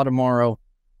Westphal tomorrow,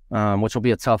 which will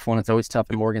be a tough one. It's always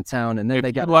tough in Morgantown. And then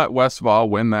if you let Westphal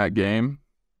win that game,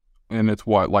 and it's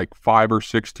like 5 or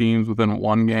 6 teams within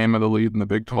 1 game of the lead in the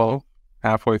Big 12,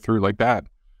 halfway through like that.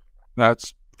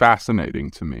 That's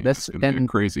fascinating to me. It's going to be a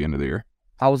crazy end of the year.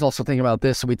 I was also thinking about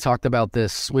this. We've talked about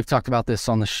this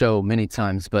on the show many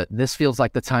times, but this feels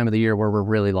like the time of the year where we're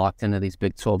really locked into these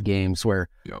Big 12 games where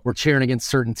we're cheering against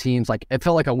certain teams. Like it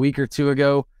felt like a week or 2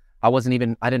 ago, I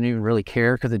didn't even really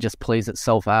care because it just plays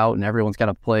itself out and everyone's got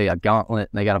to play a gauntlet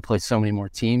and they got to play so many more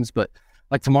teams. But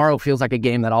like tomorrow feels like a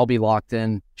game that I'll be locked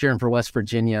in, cheering for West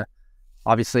Virginia.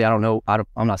 Obviously, I don't know. I'm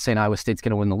not saying Iowa State's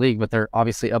going to win the league, but they're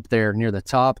obviously up there near the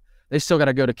top. They still got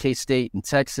to go to K-State and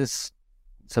Texas.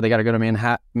 So they got to go to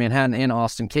Manhattan and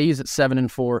Austin. KU's at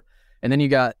 7-4. And then you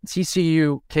got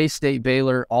TCU, K-State,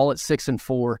 Baylor, all at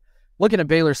 6-4. Looking at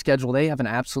Baylor's schedule, they have an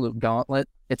absolute gauntlet.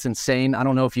 It's insane. I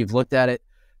don't know if you've looked at it.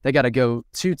 They got to go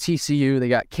to TCU. They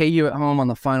got KU at home on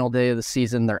the final day of the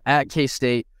season. They're at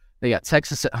K-State. They got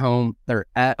Texas at home. They're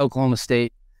at Oklahoma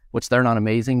State, which they're not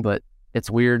amazing, but it's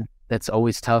weird. That's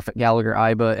always tough at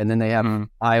Gallagher-Iba. And then they have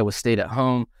Iowa State at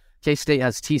home. K-State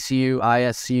has TCU,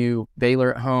 ISU,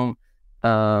 Baylor at home.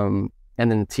 And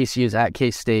then TCU's at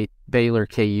K-State, Baylor,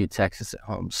 KU, Texas at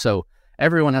home. So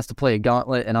everyone has to play a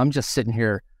gauntlet. And I'm just sitting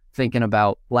here thinking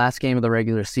about last game of the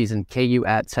regular season, KU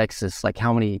at Texas. Like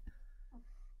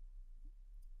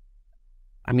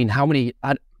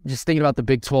just thinking about the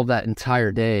Big 12 that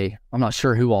entire day. I'm not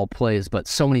sure who all plays, but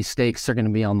so many stakes are going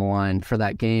to be on the line for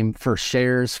that game, for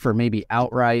shares, for maybe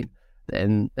outright.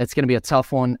 And it's going to be a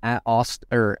tough one at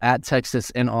Texas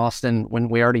in Austin when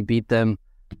we already beat them.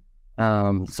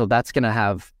 So that's going to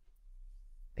have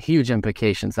huge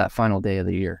implications that final day of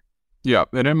the year. Yeah,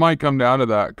 and it might come down to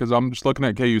that because I'm just looking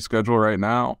at KU's schedule right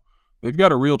now. They've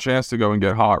got a real chance to go and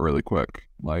get hot really quick.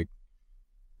 Like,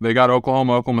 they got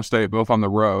Oklahoma State both on the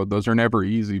road. Those are never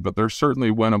easy, but they're certainly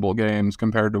winnable games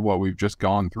compared to what we've just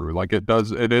gone through. Like,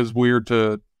 it is weird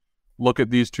to look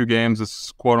at these 2 games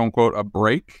as quote-unquote a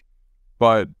break,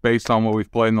 but based on what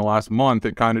we've played in the last month,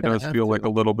 it kind of does feel like a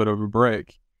little bit of a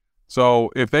break.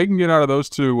 So if they can get out of those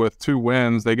 2 with 2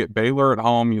 wins, they get Baylor at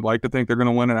home. You'd like to think they're going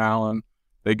to win at Allen.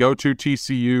 They go to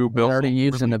TCU. They're already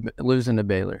losing to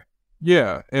Baylor.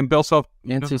 Yeah, and Bill Self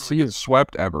and TCU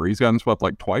swept ever. He's gotten swept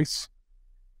like twice.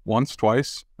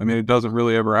 I mean, it doesn't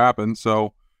really ever happen.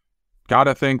 So got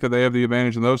to think that they have the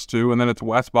advantage in those 2. And then it's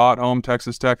Westbot at home,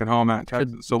 Texas Tech at home at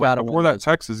Texas. So before that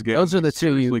Texas game, those are the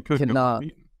 2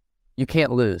 you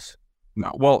can't lose.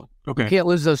 No, well, okay. You can't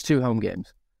lose those 2 home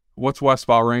games. What's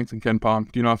Westball ranked in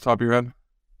KenPom? Do you know off the top of your head?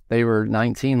 They were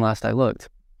 19 last I looked.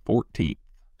 14.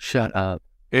 Shut up.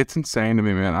 It's insane to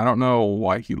me, man. I don't know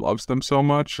why he loves them so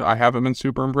much. I haven't been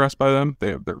super impressed by them.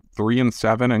 They're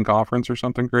 3-7 in conference or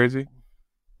something crazy,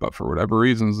 but for whatever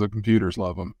reasons, the computers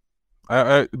love them.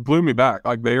 It blew me back.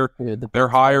 Like they're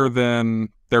higher than.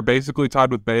 They're basically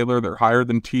tied with Baylor. They're higher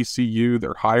than TCU.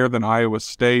 They're higher than Iowa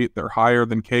State. They're higher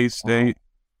than K-State.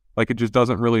 Like it just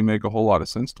doesn't really make a whole lot of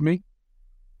sense to me.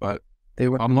 But they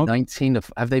were 19 to.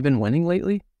 Have they been winning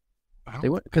lately?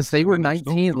 Because they were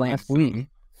 19 last week.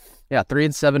 Yeah,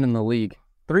 3-7 in the league.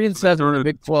 3-7 in the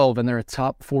Big 12, and they're a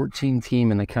top 14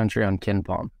 team in the country on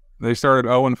KenPom. They started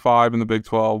 0-5 in the Big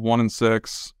 12,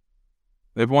 1-6.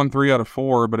 They've won 3 out of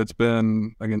 4, but it's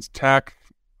been against Tech,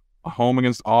 home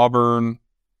against Auburn,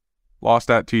 lost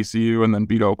at TCU, and then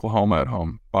beat Oklahoma at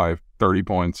home by 30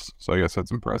 points. So I guess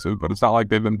that's impressive. But it's not like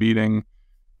they've been beating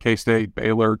K-State,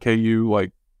 Baylor, KU.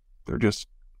 Like they're just,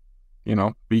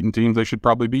 beating teams they should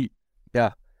probably beat.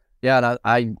 Yeah. Yeah,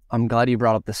 and I'm glad you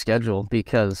brought up the schedule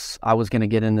because I was going to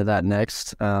get into that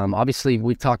next. Obviously,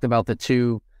 we've talked about the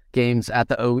 2 games at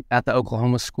the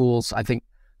Oklahoma schools. I think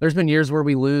there's been years where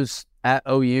we lose at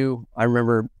OU. I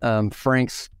remember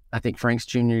Frank's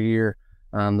junior year,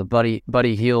 the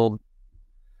Buddy Hield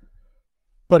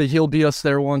beat us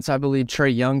there once. I believe Trey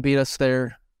Young beat us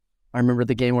there. I remember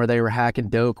the game where they were hacking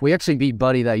Doak. We actually beat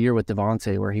Buddy that year with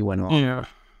Devontae where he went off. Yeah,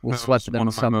 we swept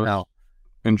them somehow.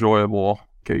 Enjoyable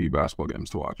KU basketball games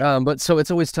to watch. But so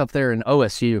it's always tough there in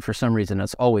OSU for some reason.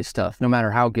 It's always tough, no matter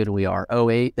how good we are.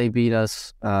 2008, they beat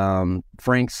us.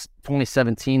 Frank's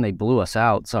 2017, they blew us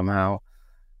out somehow.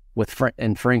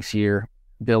 In Frank's year,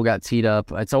 Bill got teed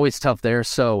up. It's always tough there.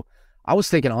 So I was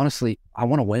thinking, honestly, I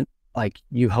want to win. Like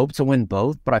you hope to win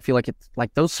both, but I feel like it's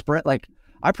like those spread. Like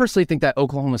I personally think that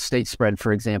Oklahoma State spread,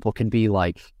 for example, could be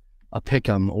like a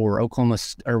pick'em or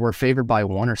or we're favored by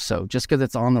 1 or so, just because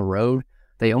it's on the road.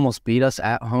 They almost beat us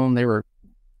at home. They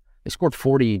scored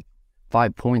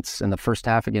 45 points in the first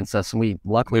half against us, and we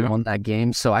luckily won that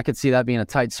game. So I could see that being a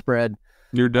tight spread.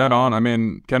 You're dead on. I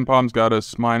mean, KenPom's got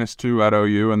us -2 at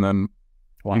OU, and then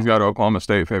he's got Oklahoma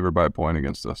State favored by a point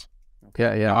against us.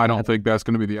 Okay, yeah. I don't think that's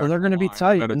going to be the. They're going to be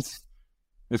tight.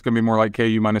 It's going to be more like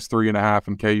KU -3.5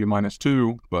 and KU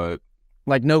 -2, but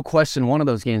like no question, one of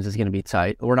those games is going to be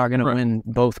tight. We're not going to win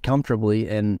both comfortably,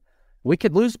 and we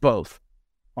could lose both.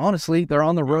 Honestly, they're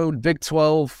on the road, Big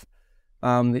 12.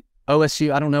 The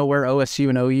OSU, I don't know where OSU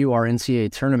and OU are NCAA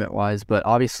tournament-wise, but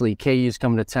obviously KU's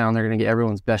coming to town. They're going to get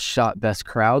everyone's best shot, best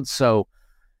crowd. So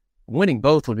winning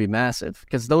both would be massive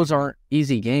because those aren't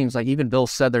easy games. Like even Bill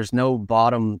said, there's no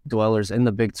bottom dwellers in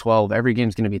the Big 12. Every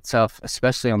game's going to be tough,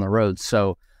 especially on the road.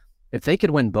 So if they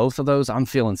could win both of those, I'm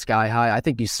feeling sky high. I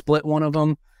think you split one of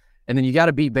them, and then you got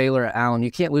to beat Baylor at Allen.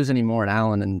 You can't lose any more at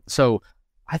Allen. And so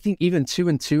I think even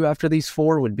 2-2 after these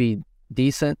 4 would be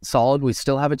decent, solid. We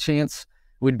still have a chance.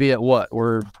 We'd be at what?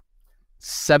 We're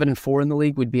 7-4 in the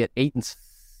league. We'd be at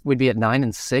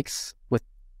 9-6 with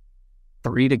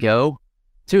 3 to go.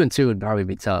 2-2 would probably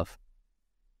be tough.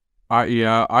 I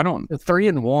don't.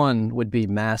 3-1 would be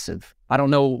massive. I don't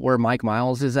know where Mike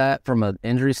Miles is at from an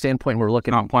injury standpoint. We're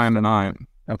looking not playing tonight.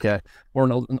 Okay,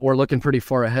 we're looking pretty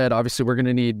far ahead. Obviously, we're going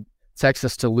to need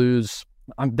Texas to lose.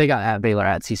 They got at Baylor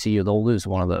at TCU. They'll lose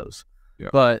one of those.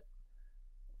 Yeah. But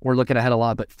we're looking ahead a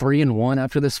lot. But 3-1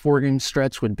 after this 4-game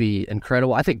stretch would be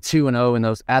incredible. I think 2-0 in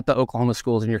those at the Oklahoma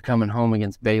schools, and you're coming home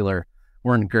against Baylor.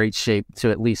 We're in great shape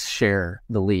to at least share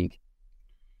the league.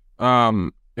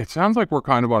 It sounds like we're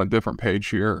kind of on a different page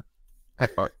here.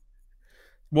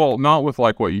 Well, not with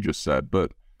like what you just said,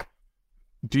 but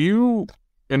do you?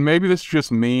 And maybe this is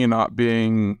just me not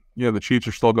being. The Chiefs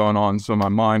are still going on, so my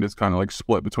mind is kind of like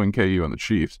split between KU and the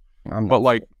Chiefs. But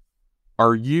like,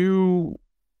 are you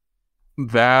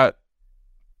that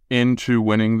into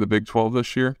winning the Big 12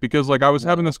 this year? Because like I was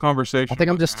having this conversation. I think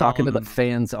I'm just talking to the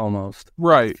fans almost.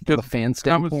 Right. To the fan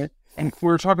standpoint. And we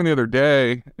were talking the other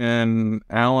day, and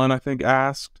Alan, I think,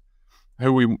 asked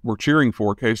who we were cheering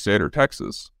for, K-State or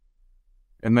Texas.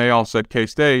 And they all said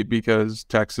K-State because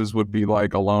Texas would be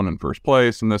like alone in first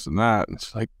place and this and that. And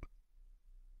it's like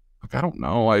I don't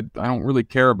know. I don't really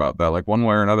care about that. Like one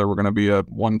way or another, we're going to be a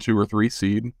 1, 2, or 3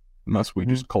 seed unless we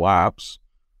just collapse.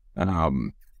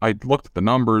 And I looked at the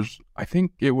numbers. I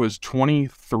think it was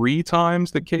 23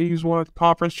 times that KU's won a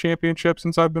conference championship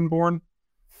since I've been born.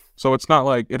 So it's not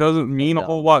like it doesn't mean a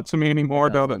whole lot to me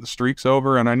anymore now that the streak's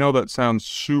over. And I know that sounds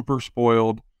super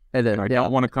spoiled. And I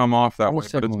don't want to come off that way,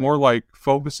 but it's more like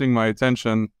focusing my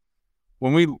attention.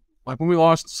 When we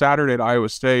lost Saturday at Iowa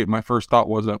State, my first thought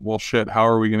wasn't, well, shit, how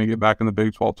are we going to get back in the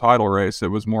Big 12 title race? It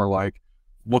was more like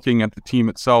looking at the team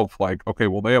itself, like, okay,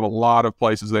 well, they have a lot of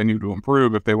places they need to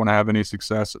improve if they want to have any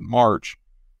success in March.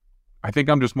 I think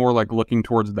I'm just more like looking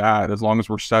towards that as long as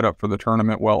we're set up for the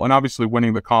tournament well. And obviously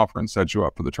winning the conference sets you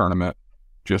up for the tournament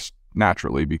just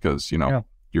naturally because,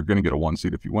 you're going to get a 1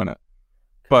 seed if you win it.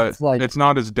 But it's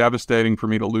not as devastating for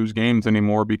me to lose games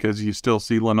anymore because you still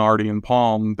see Lenardi and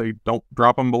Palm. They don't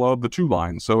drop them below the 2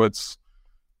 line. So it's,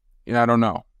 I don't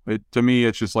know. To me,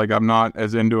 it's just like I'm not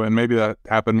as into it. And maybe that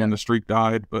happened when the streak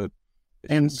died, but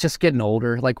just getting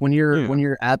older. Like when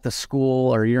you're at the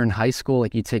school or you're in high school,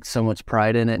 like you take so much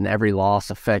pride in it, and every loss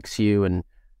affects you. And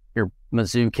your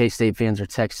Mizzou, K-State fans are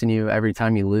texting you every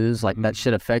time you lose. Like that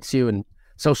shit affects you. And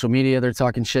social media, they're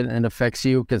talking shit and it affects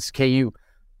you because KU,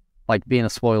 like being a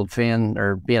spoiled fan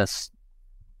or being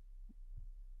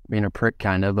a prick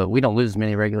kind of, but we don't lose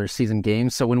many regular season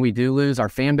games. So when we do lose, our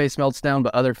fan base melts down,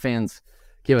 but other fans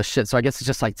give us shit. So I guess it's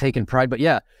just like taking pride. But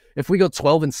yeah, if we go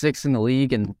 12-6 in the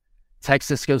league and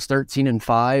Texas goes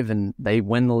 13-5 and they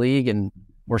win the league and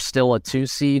we're still a 2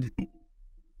 seed,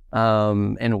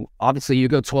 and obviously you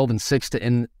go 12-6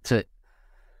 to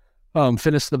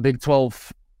finish the Big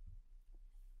 12.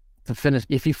 If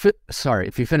you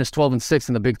finish 12-6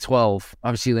 in the Big 12,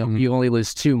 obviously you only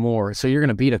lose 2 more. So you're going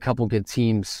to beat a couple good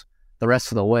teams the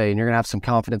rest of the way, and you're going to have some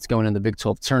confidence going into the Big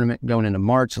 12 tournament going into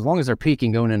March. As long as they're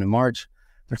peaking going into March,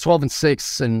 they're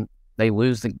 12-6 and they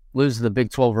lose the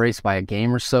Big 12 race by a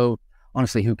game or so.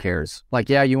 Honestly, who cares? Like,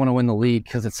 yeah, you want to win the league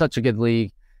because it's such a good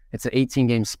league. It's an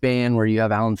 18-game span where you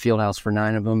have Allen Fieldhouse for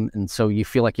 9 of them, and so you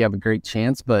feel like you have a great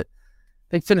chance. But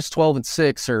they finish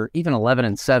 12-6 or even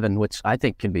 11-7, which I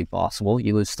think can be possible.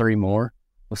 You lose 3 more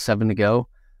with 7 to go.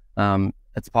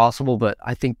 It's possible, but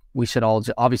I think we should all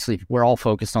obviously we're all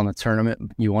focused on the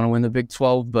tournament. You want to win the Big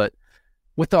 12, but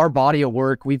with our body of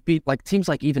work, we've beat like teams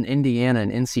like even Indiana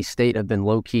and NC State have been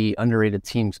low-key underrated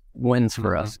wins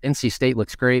for us. NC State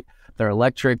looks great. They're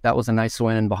electric. That was a nice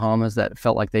win in Bahamas that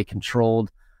felt like they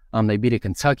controlled. They beat a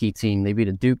Kentucky team. They beat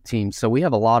a Duke team. So we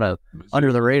have a lot of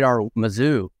under-the-radar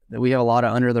Mizzou. We have a lot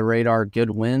of under-the-radar good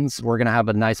wins. We're going to have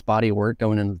a nice body of work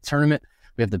going into the tournament.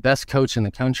 We have the best coach in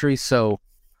the country, so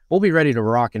we'll be ready to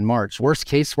rock in March. Worst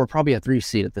case, we're probably a 3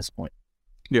 seed at this point.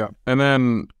 Yeah, and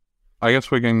then I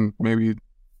guess we can maybe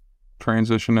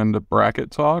transition into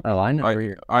bracket talk. Oh, I know.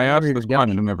 I ask this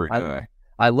question every day.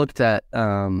 I looked at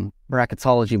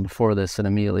bracketology before this and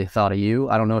immediately thought of you.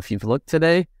 I don't know if you've looked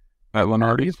today. At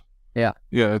Lenardi's? Yeah.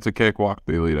 Yeah, it's a cakewalk,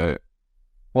 the Elite Eight.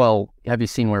 Well, have you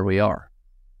seen where we are?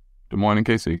 Des Moines and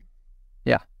KC.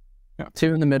 Yeah.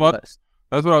 2 in the Midwest.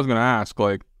 That's what I was going to ask.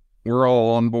 Like, we're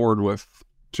all on board with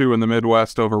 2 in the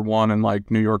Midwest over 1 in,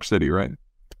 like, New York City, right?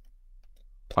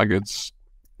 Like, it's...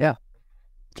 Yeah.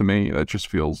 To me, that just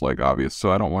feels, like, obvious.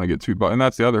 So I don't want to get too... And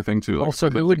that's the other thing, too. Like, also,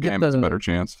 who would get the better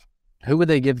chance? Who would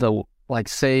they give the... Like,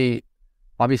 say...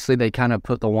 Obviously, they kind of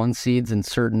put the 1 seeds in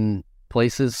certain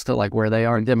places to, like, where they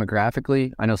are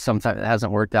demographically. I know sometimes it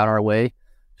hasn't worked out our way.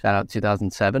 Shout out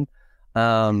 2007.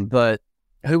 But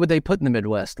who would they put in the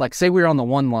Midwest? Like, say we were on the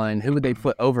 1 line, who would they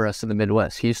put over us in the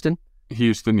Midwest? Houston?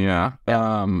 Houston, yeah.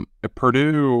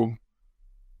 Purdue,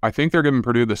 I think they're giving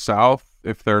Purdue the South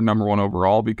if they're number 1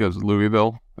 overall because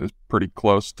Louisville is pretty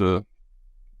close to,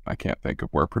 I can't think of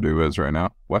where Purdue is right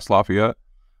now. West Lafayette.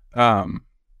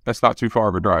 That's not too far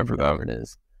of a drive for them. It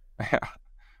is. Yeah.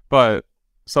 But,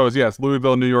 so it's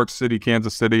Louisville, New York City,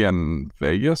 Kansas City, and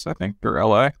Vegas, I think, or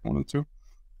LA, 1 and 2.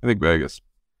 I think Vegas.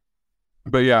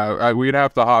 But yeah, we'd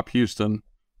have to hop Houston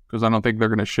because I don't think they're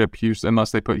going to ship Houston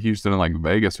unless they put Houston in like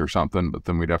Vegas or something. But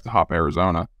then we'd have to hop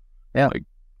Arizona. Yeah,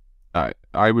 like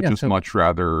I would much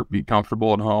rather be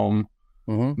comfortable at home,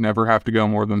 never have to go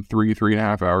more than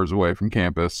 3.5 hours away from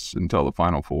campus until the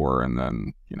Final Four, and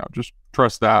then just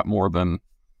trust that more than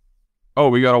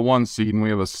we got a 1 seed and we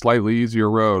have a slightly easier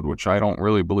road, which I don't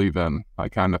really believe in. I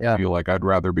kind of feel like I'd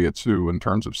rather be a 2 in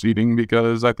terms of seeding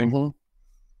because I think.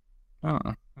 I don't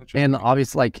know. And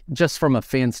obviously, like, just from a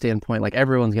fan standpoint, like,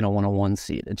 everyone's going to want a 1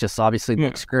 seed. It just obviously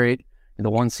looks great. The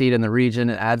 1 seed in the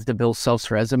region, it adds to Bill Self's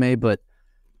resume, but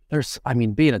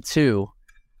being a 2,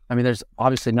 there's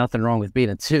obviously nothing wrong with being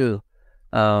a 2.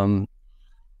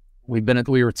 We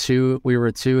were a 2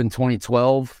 in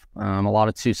 2012. A lot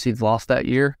of 2 seeds lost that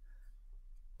year.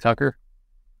 Tucker.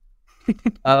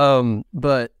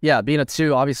 But yeah, being a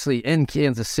 2, obviously in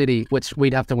Kansas City, which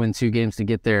we'd have to win 2 games to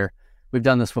get there. We've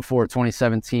done this before,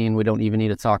 2017. We don't even need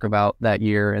to talk about that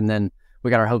year. And then we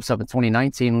got our hopes up in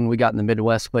 2019 when we got in the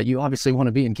Midwest. But you obviously want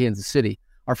to be in Kansas City.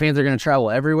 Our fans are going to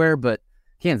travel everywhere, but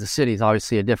Kansas City is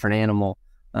obviously a different animal.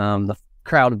 The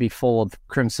crowd would be full of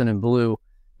crimson and blue.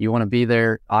 You want to be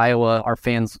there. Iowa, our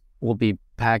fans will be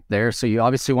packed there. So you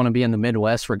obviously want to be in the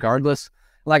Midwest regardless.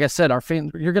 Like I said, our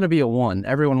fans, you're going to be a 1.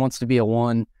 Everyone wants to be a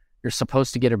 1. You're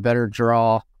supposed to get a better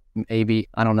draw. maybe.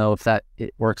 I don't know if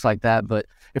it works like that, but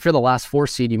if you're the last 4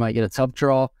 seed, you might get a tough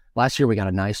draw. Last year we got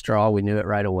a nice draw. We knew it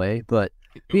right away, but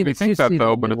we think that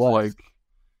though, but it's like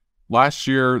last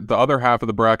year, the other half of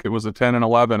the bracket was a 10 and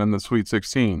 11 in the Sweet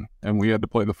 16, and we had to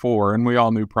play the 4, and we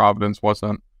all knew Providence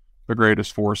wasn't the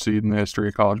greatest 4 seed in the history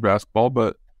of college basketball,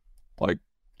 but like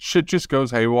shit just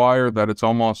goes haywire that it's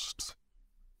almost,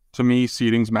 to me,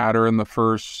 seedings matter in the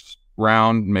first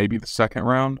round, maybe the second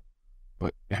round,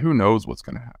 but who knows what's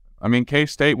going to happen. I mean,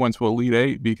 K-State went to Elite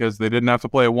 8 because they didn't have to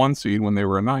play a 1 seed when they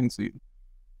were a 9 seed.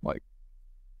 Like,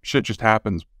 shit just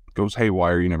happens, goes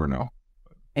haywire, you never know.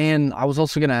 And I was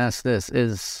also going to ask this,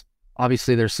 is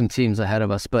obviously there's some teams ahead of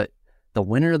us, but the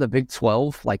winner of the Big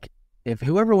 12, like if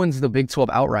whoever wins the Big 12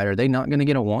 outright, are they not going to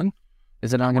get a 1?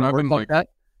 Is it not going to work like that?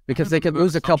 Because they could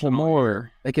lose a couple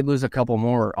more. They could lose a couple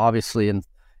more, obviously, and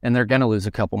they're going to lose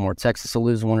a couple more. Texas will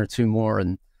lose 1 or 2 more.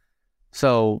 And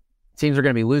so teams are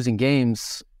going to be losing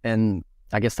games, and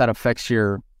I guess that affects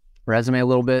your resume a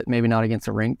little bit, maybe not against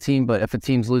a ranked team, but if a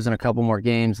team's losing a couple more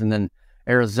games and then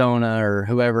Arizona or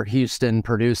whoever, Houston,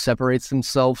 Purdue separates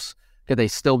themselves, could they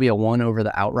still be a 1 over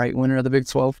the outright winner of the Big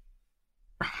 12?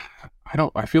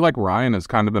 I feel like Ryan has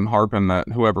kind of been harping that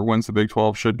whoever wins the Big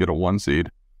 12 should get a 1 seed.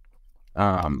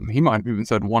 He might have even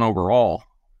said 1 overall,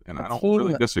 and I don't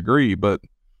really disagree, but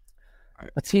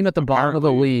a team at the bottom of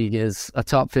the league is a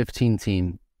top 15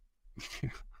 team,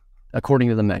 according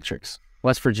to the metrics.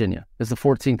 West Virginia is the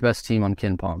 14th best team on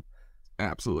KenPom.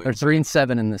 Absolutely. They're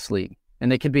 3-7 in this league,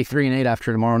 and they could be 3-8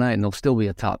 after tomorrow night, and they'll still be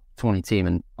a top 20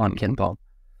 team on KenPom.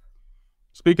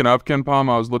 Speaking of KenPom,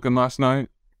 I was looking last night.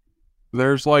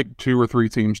 There's like 2 or 3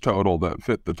 teams total that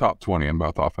fit the top 20 in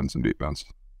both offense and defense.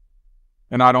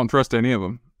 And I don't trust any of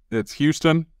them. It's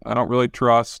Houston. I don't really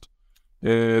trust.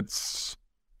 It's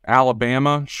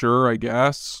Alabama. Sure, I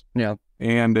guess. Yeah.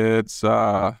 And it's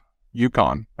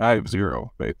UConn. I have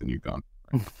 0 faith in UConn.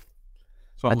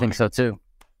 So I think so too.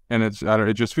 And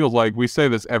it just feels like we say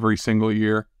this every single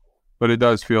year, but it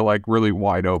does feel like really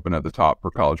wide open at the top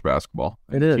for college basketball.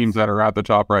 It is. Teams that are at the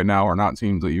top right now are not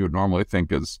teams that you would normally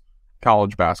think is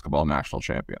college basketball national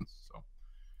champions. So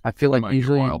I feel like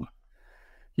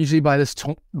usually by this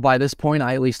point,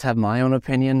 I at least have my own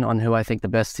opinion on who I think the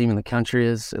best team in the country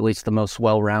is, at least the most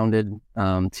well-rounded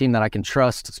team that I can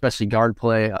trust, especially guard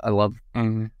play. I love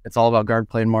It's all about guard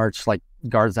play in March, like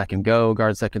guards that can go,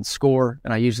 guards that can score.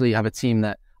 And I usually have a team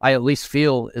that I at least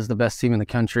feel is the best team in the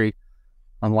country.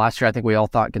 Last year, I think we all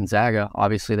thought Gonzaga.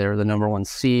 Obviously, they were the number 1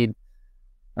 seed.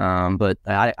 But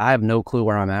I have no clue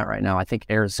where I'm at right now. I think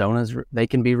they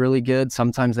can be really good.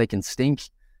 Sometimes they can stink.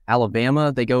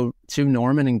 Alabama, they go to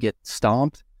Norman and get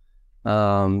stomped.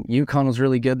 UConn was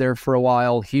really good there for a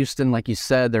while. Houston, like you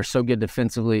said, they're so good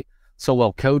defensively, so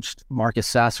well coached. Marcus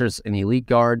Sasser's an elite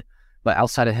guard, but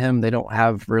outside of him, they don't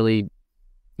have really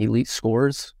elite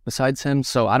scorers besides him.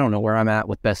 So I don't know where I'm at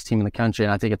with best team in the country,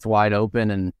 and I think it's wide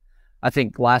open. And I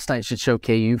think last night should show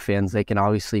KU fans they can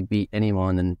obviously beat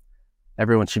anyone, and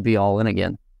everyone should be all in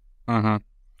again. You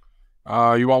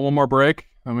want one more break,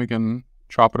 and we can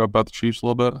chop it up about the Chiefs a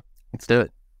little bit? Let's do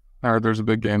it. All right, there's a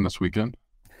big game this weekend.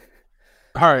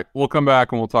 All right, we'll come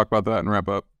back and we'll talk about that and wrap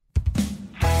up.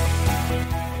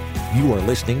 You are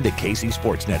listening to KC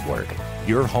Sports Network,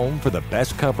 your home for the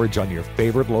best coverage on your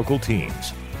favorite local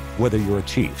teams. Whether you're a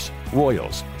Chiefs,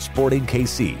 Royals, Sporting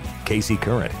KC, KC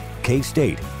Current,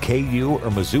 K-State, KU, or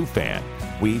Mizzou fan,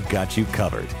 we've got you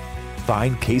covered.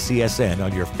 Find KCSN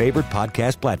on your favorite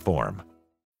podcast platform.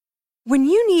 When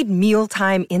you need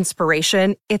mealtime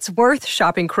inspiration, it's worth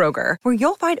shopping Kroger, where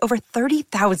you'll find over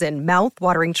 30,000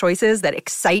 mouth-watering choices that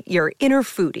excite your inner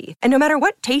foodie. And no matter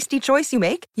what tasty choice you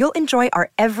make, you'll enjoy our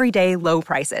everyday low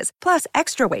prices, plus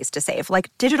extra ways to save,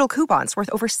 like digital coupons worth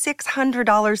over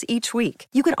 $600 each week.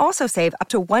 You can also save up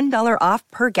to $1 off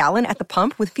per gallon at the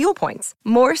pump with fuel points.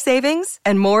 More savings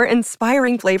and more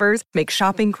inspiring flavors make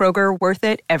shopping Kroger worth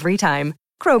it every time.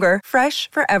 Kroger, fresh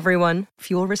for everyone.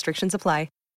 Fuel restrictions apply.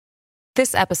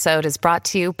 This episode is brought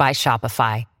to you by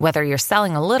Shopify. Whether you're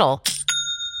selling a little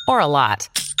or a lot,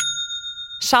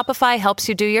 Shopify helps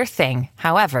you do your thing,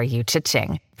 however you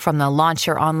cha-ching. From the launch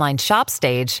your online shop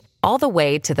stage, all the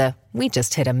way to the we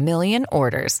just hit 1 million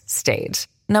orders stage.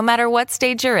 No matter what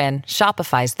stage you're in,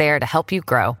 Shopify's there to help you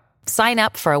grow. Sign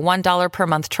up for a $1 per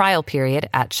month trial period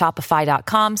at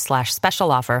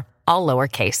shopify.com/special offer, all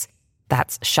lowercase.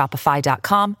 That's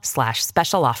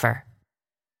shopify.com/special offer.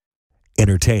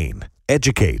 Entertain,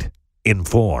 educate,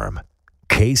 inform.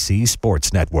 KC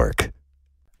Sports Network.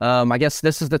 I guess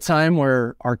this is the time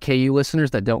where our KU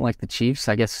listeners that don't like the Chiefs,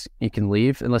 I guess you can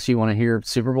leave unless you want to hear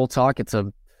Super Bowl talk. It's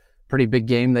a pretty big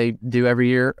game they do every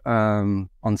year on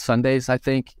Sundays, I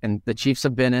think, and the Chiefs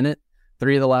have been in it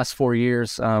 3 of the last 4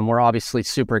 years. We're obviously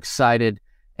super excited,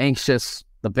 anxious.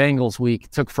 The Bengals week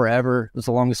took forever. It was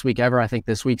the longest week ever. I think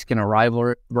this week's going to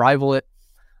rival it.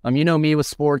 You know me with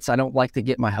sports. I don't like to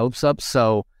get my hopes up,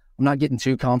 so I'm not getting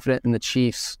too confident in the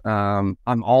Chiefs. I'm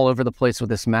all over the place with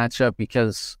this matchup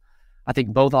because I think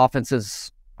both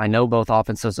offenses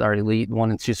are elite, 1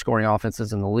 and 2 scoring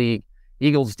offenses in the league.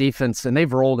 Eagles defense, and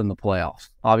they've rolled in the playoffs.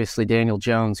 Obviously, Daniel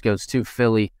Jones goes to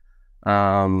Philly,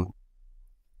 and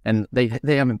they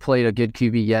haven't played a good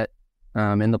QB yet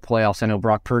in the playoffs. I know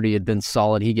Brock Purdy had been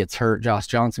solid. He gets hurt. Josh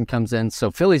Johnson comes in.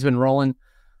 So Philly's been rolling.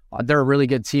 They're a really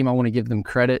good team. I want to give them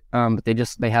credit, but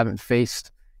they haven't faced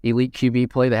elite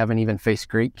QB play. They haven't even faced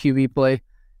great QB play,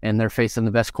 and they're facing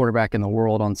the best quarterback in the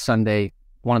world on Sunday,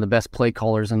 one of the best play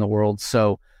callers in the world.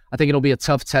 So I think it'll be a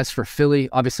tough test for Philly,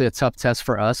 obviously a tough test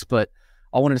for us, but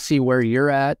I wanted to see where you're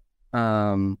at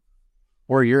for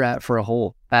a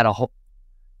whole. What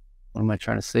am I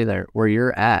trying to say there? Where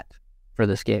you're at for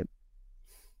this game?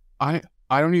 I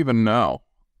don't even know.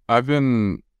 I've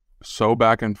been so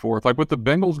back and forth. Like with the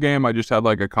Bengals game, I just had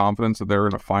like a confidence that they were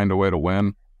going to find a way to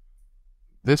win.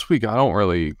 This week, I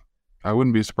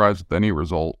wouldn't be surprised with any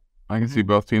result. I can see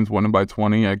both teams winning by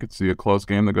 20. I could see a close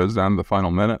game that goes down to the final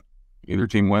minute. Either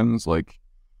team wins. Like,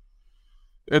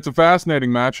 it's a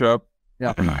fascinating matchup.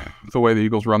 Yeah. The way the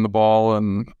Eagles run the ball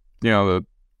and, the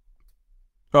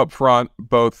up front,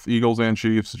 both Eagles and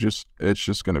Chiefs, it's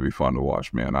just going to be fun to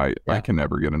watch, man. I can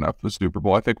never get enough of the Super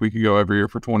Bowl. I think we could go every year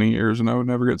for 20 years and I would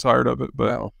never get tired of it.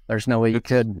 But no, there's no way you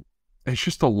could. It's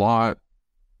just a lot.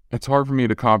 It's hard for me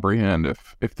to comprehend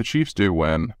if the Chiefs do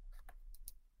win,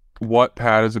 what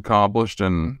Pat has accomplished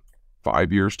in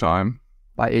 5 years' time.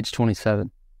 By age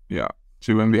 27. Yeah.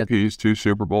 2 MVPs, 2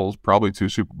 Super Bowls, probably 2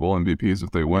 Super Bowl MVPs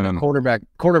if they win.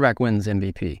 Quarterback wins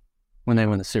MVP when they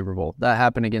win the Super Bowl. That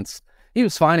happened he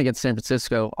was fine against San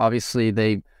Francisco. Obviously,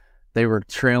 they were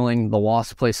trailing. The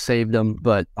Wasp play saved them,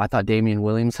 but I thought Damian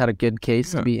Williams had a good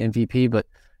case to be MVP. But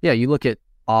yeah, you look at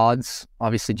odds.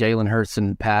 Obviously, Jalen Hurts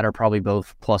and Pat are probably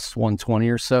both plus 120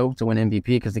 or so to win MVP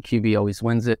because the QB always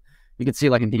wins it. You could see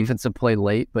like a defensive play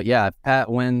late. But yeah, if Pat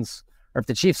wins, or if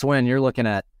the Chiefs win, you're looking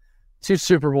at 2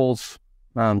 Super Bowls,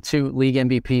 2 league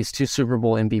MVPs, 2 Super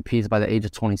Bowl MVPs by the age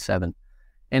of 27.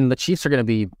 And the Chiefs are going to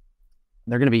be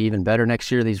even better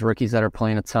next year. These rookies that are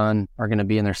playing a ton are going to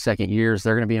be in their second years.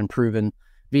 They're going to be improving.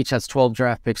 Veach has 12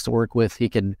 draft picks to work with. He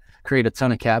could create a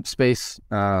ton of cap space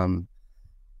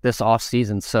this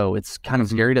offseason. So it's kind of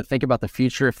scary to think about the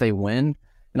future if they win.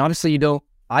 And obviously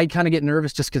I kind of get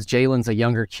nervous just because Jalen's a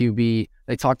younger QB.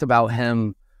 They talked about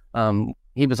him.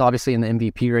 He was obviously in the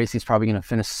MVP race. He's probably going to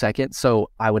finish second. So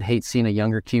I would hate seeing a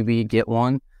younger QB get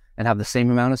one and have the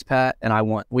same amount as Pat.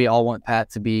 And we all want Pat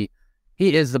to be,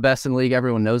 he is the best in the league.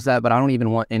 Everyone knows that, but I don't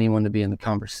even want anyone to be in the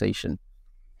conversation.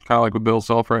 Kind of like with Bill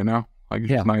Self right now. Like,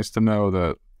 it's nice to know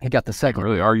that he got the second. I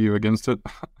can't really argue against it.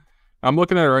 I'm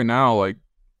looking at it right now, like.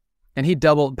 And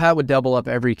Pat would double up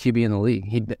every QB in the league.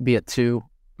 He'd be at 2.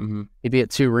 Mm-hmm. He'd be at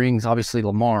 2 rings. Obviously,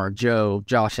 Lamar, Joe,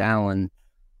 Josh Allen.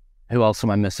 Who else am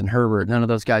I missing? Herbert. None of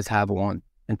those guys have one.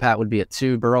 And Pat would be at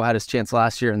 2. Burrow had his chance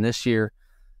last year and this year.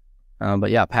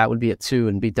 But yeah, Pat would be at 2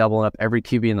 and be doubling up every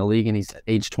QB in the league, and he's at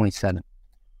age 27.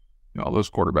 All those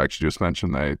quarterbacks you just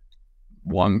mentioned, they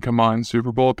won combined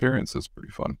Super Bowl appearance. That's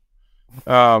pretty fun.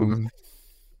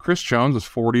 Chris Jones is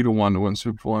 40-1 to win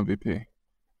Super Bowl MVP.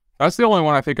 That's the only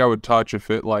one I think I would touch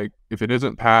if it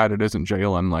isn't Pat, it isn't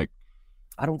Jalen. Like,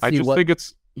 I think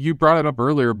it's, you brought it up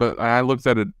earlier, but I looked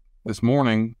at it this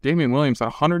morning. Damian Williams had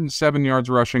 107 yards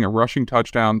rushing, a rushing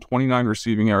touchdown, 29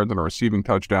 receiving yards, and a receiving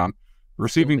touchdown. The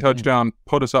receiving touchdown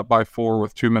put us up by 4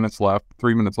 with 2 minutes left,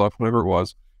 3 minutes left, whatever it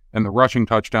was, and the rushing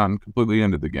touchdown completely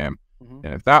ended the game. Mm-hmm.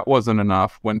 And if that wasn't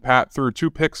enough, when Pat threw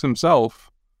 2 picks himself,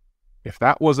 if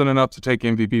that wasn't enough to take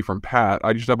MVP from Pat,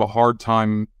 I just have a hard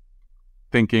time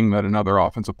thinking that another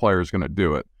offensive player is going to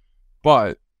do it.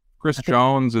 But Chris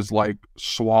Jones is like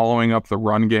swallowing up the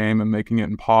run game and making it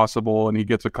impossible, and he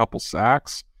gets a couple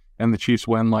sacks, and the Chiefs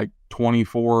win like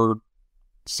 24-16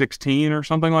 or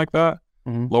something like that.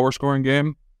 Mm-hmm. Lower scoring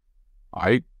game.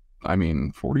 I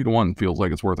mean, 40-1 feels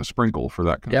like it's worth a sprinkle for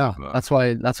that kind of that's what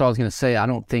I was going to say. I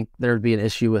don't think there'd be an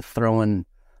issue with throwing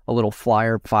a little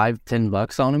flyer,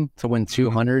 $5-10 on him to win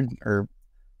 200 or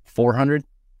 400.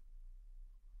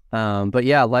 But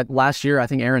yeah, like last year, I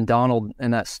think Aaron Donald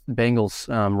in that Bengals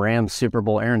Rams Super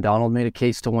Bowl, Aaron Donald made a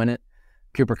case to win it.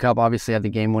 Cooper Kupp obviously had the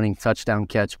game-winning touchdown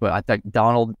catch, but I think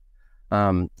Donald,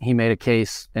 he made a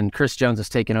case, and Chris Jones has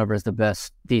taken over as the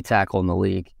best D tackle in the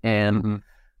league. And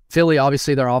Philly,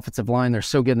 obviously, their offensive line, they're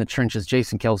so good in the trenches.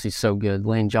 Jason Kelsey's so good.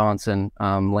 Lane Johnson,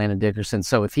 Landon Dickerson.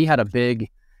 So if he had a big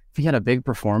if he had a big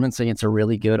performance against a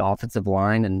really good offensive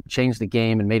line and changed the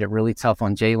game and made it really tough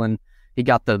on Jalen, he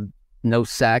got the no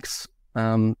sacks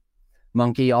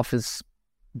monkey off his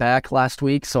back last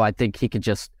week. So I think he could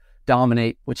just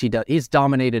dominate, which he does. He's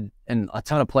dominated in a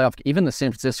ton of playoff. Even the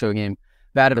San Francisco game,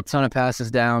 batted a ton of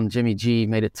passes down. Jimmy G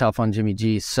made it tough on Jimmy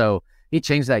G. So he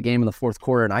changed that game in the fourth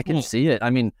quarter, and I can see it. I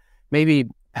mean, maybe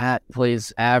Pat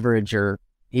plays average, or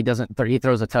he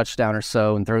throws a touchdown or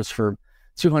so and throws for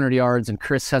 200 yards, and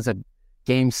Chris has a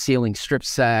game-sealing strip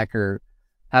sack or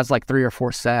has like 3 or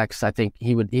 4 sacks. I think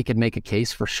he could make a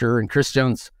case for sure. And Chris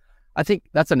Jones, I think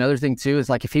that's another thing too, is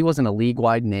like if he wasn't a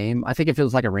league-wide name, I think if it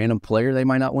was like a random player, they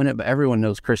might not win it, but everyone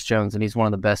knows Chris Jones, and he's one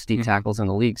of the best D tackles in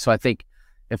the league. So I think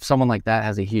if someone like that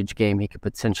has a huge game, he could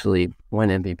potentially win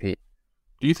MVP.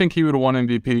 Do you think he would have won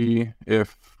MVP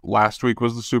if last week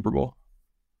was the Super Bowl?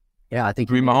 Yeah, I think.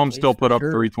 I mean, Mahomes still put up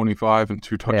 325 and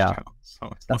 2 touchdowns.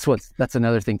 Yeah. So that's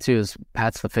another thing too, is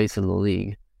Pat's the face of the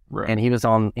league, right? And he was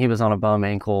on a bum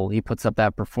ankle. He puts up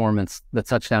that performance, the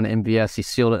touchdown to MVS. He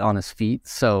sealed it on his feet,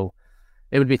 so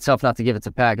it would be tough not to give it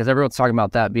to Pat, because everyone's talking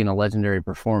about that being a legendary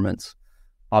performance.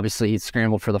 Obviously, he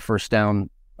scrambled for the first down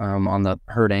on the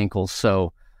hurt ankle,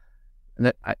 so.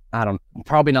 I don't,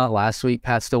 probably not last week.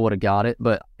 Pat still would have got it,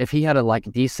 but if he had a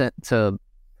like decent to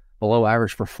below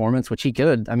average performance, which he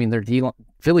could, I mean,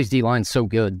 Philly's D line's so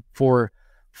good. Four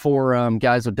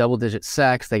guys with double digit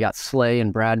sacks. They got Slay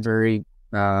and Bradbury,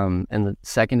 and the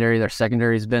secondary. Their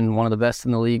secondary's been one of the best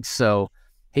in the league, so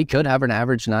he could have an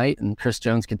average night, and Chris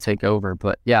Jones could take over.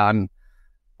 But yeah,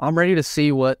 I'm ready to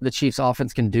see what the Chiefs'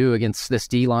 offense can do against this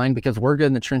D line, because we're good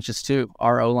in the trenches too.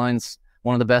 Our O line's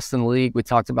one of the best in the league. We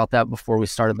talked about that before we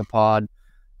started the pod.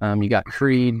 You got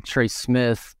Creed, Trey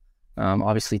Smith,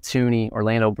 obviously Tooney,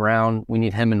 Orlando Brown. We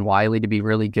need him and Wiley to be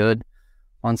really good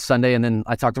on Sunday. And then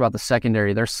I talked about the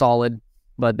secondary. They're solid,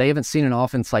 but they haven't seen an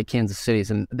offense like Kansas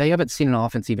City's, and they haven't seen an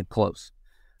offense even close.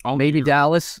 Maybe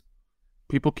Dallas.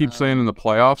 People keep saying in the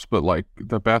playoffs, but like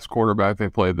the best quarterback they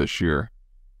played this year,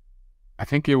 I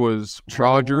think it was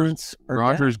Rodgers,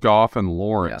 Goff, and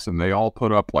Lawrence, and they all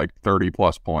put up like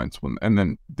 30-plus points.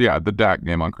 The Dak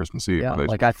game on Christmas Eve. Yeah,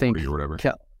 like I think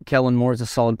Kellen Moore's a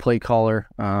solid play caller.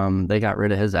 They got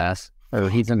rid of his ass.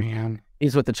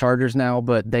 He's with the Chargers now,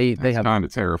 but they have kind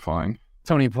of terrifying.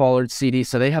 Tony Pollard, CD,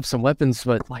 so they have some weapons,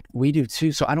 but like we do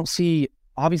too. So I don't see,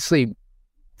 obviously,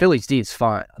 Philly's D is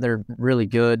fine. They're really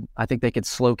good. I think they could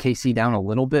slow KC down a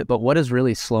little bit, but what is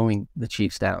really slowing the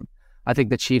Chiefs down? I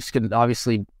think the Chiefs could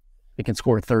obviously, they can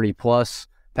score 30 plus.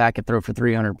 Pat could throw for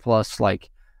 300 plus. Like,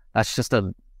 that's just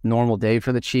a normal day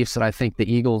for the Chiefs. And I think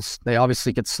the Eagles, they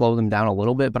obviously could slow them down a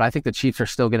little bit, but I think the Chiefs are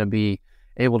still going to be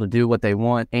able to do what they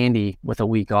want. Andy with a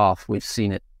week off, we've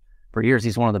seen it for years.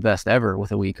 He's one of the best ever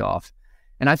with a week off.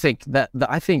 And I think the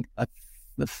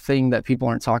thing that people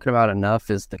aren't talking about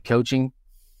enough is the coaching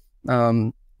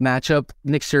matchup.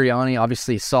 Nick Sirianni,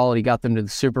 obviously solid. He got them to the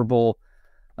Super Bowl.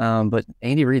 But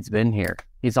Andy Reid's been here.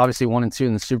 He's obviously 1-2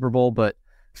 in the Super Bowl, but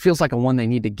it feels like a one they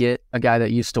need to get, a guy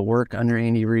that used to work under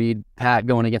Andy Reid. Pat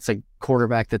going against a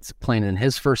quarterback that's playing in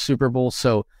his first Super Bowl.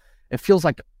 So it feels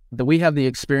like we have the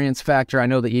experience factor. I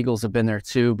know the Eagles have been there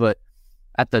too, but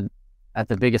at the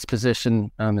biggest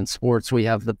position in sports, we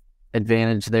have the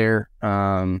advantage there.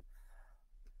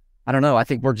 I don't know. I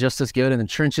think we're just as good in the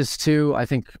trenches too. I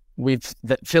think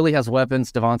Philly has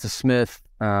weapons, Devonta Smith,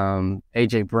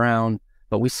 AJ Brown.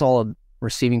 But we saw a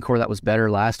receiving core that was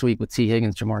better last week with T.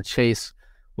 Higgins, Jamar Chase,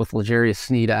 with L'Jarius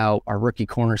Sneed out. Our rookie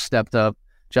corner stepped up.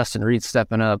 Justin Reed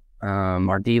stepping up.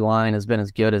 Our D-line has been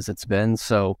as good as it's been.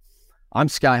 So I'm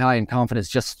sky high in confidence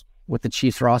just with the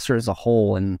Chiefs roster as a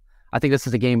whole. And I think this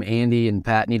is a game Andy and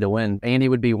Pat need to win. Andy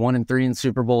would be 1-3 in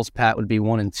Super Bowls. Pat would be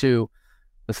 1-2.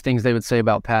 The things they would say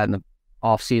about Pat in the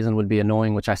offseason would be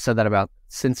annoying, which I said that about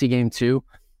Cincy game too.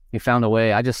 He found a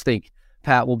way. I just think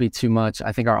Pat will be too much.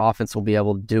 I think our offense will be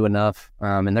able to do enough,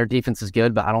 and their defense is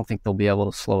good, but I don't think they'll be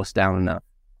able to slow us down enough.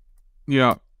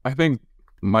 Yeah, I think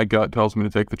my gut tells me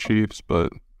to take the Chiefs,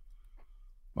 but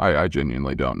I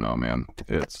genuinely don't know, man.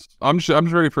 I'm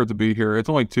just ready for it to be here. It's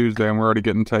only Tuesday, and we're already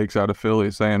getting takes out of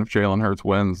Philly saying if Jalen Hurts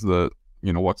wins, that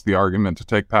what's the argument to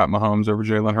take Pat Mahomes over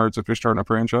Jalen Hurts if you're starting a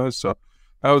franchise? So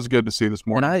that was good to see this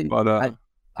morning. And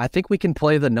I think we can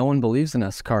play the no one believes in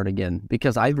us card again,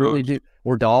 because I really do.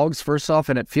 We're dogs, first off,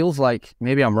 and it feels like,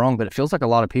 maybe I'm wrong, but it feels like a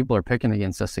lot of people are picking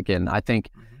against us again. I think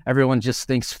everyone just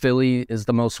thinks Philly is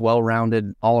the most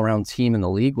well-rounded, all-around team in the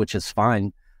league, which is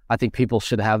fine. I think people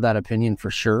should have that opinion for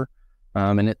sure,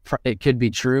 and it could be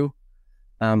true,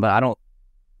 but I don't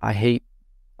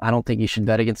think you should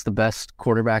bet against the best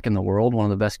quarterback in the world, one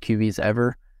of the best QBs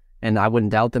ever. And I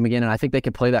wouldn't doubt them again. And I think they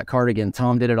could play that card again.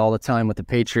 Tom did it all the time with the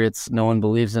Patriots. No one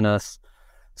believes in us.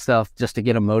 stuff just to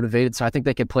get them motivated. So I think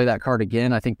they could play that card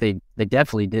again. I think they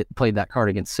definitely played that card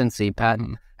against Cincy. Pat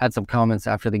had some comments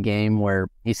after the game where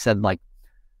he said, like,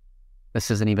 this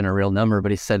isn't even a real number,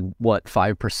 but he said,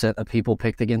 5% of people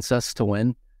picked against us to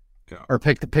win, or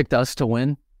picked us to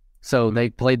win. So they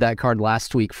played that card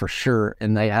last week for sure,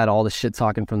 and they had all the shit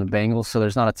talking from the Bengals. So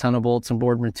there's not a ton of bulletin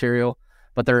board material,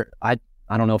 but I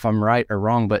don't know if I'm right or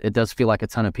wrong, but it does feel like a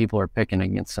ton of people are picking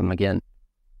against them again.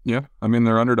 Yeah, I mean,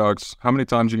 they're underdogs. How many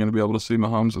times are you going to be able to see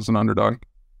Mahomes as an underdog?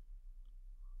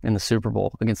 In the Super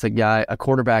Bowl against a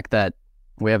quarterback that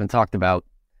we haven't talked about,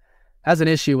 has an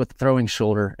issue with the throwing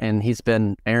shoulder, and he's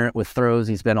been errant with throws.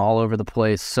 He's been all over the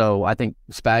place. So I think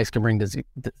Spags can bring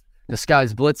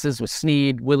disguised blitzes with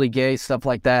Snead, Willie Gay, stuff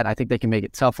like that. I think they can make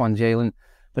it tough on Jalen.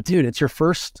 But, dude, it's your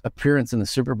first appearance in the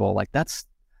Super Bowl. Like,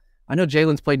 I know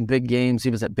Jalen's played in big games. He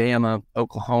was at Bama,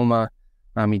 Oklahoma.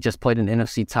 He just played an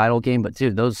NFC title game, but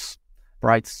dude, those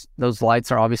lights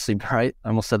are obviously bright. I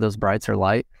almost said those brights are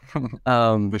light.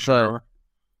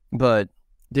 But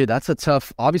dude, that's a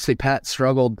tough. Obviously, Pat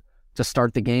struggled to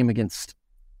start the game against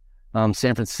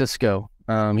San Francisco.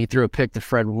 He threw a pick to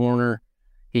Fred Warner.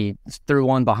 He threw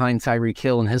one behind Tyreek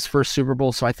Hill in his first Super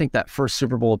Bowl. So I think that first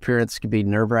Super Bowl appearance could be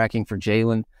nerve-wracking for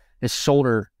Jalen. His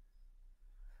shoulder.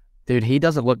 Dude, he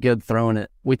doesn't look good throwing it.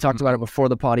 We talked about it before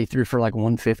the pod. He threw for like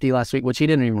 150 last week, which he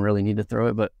didn't even really need to throw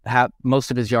it, but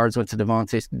most of his yards went to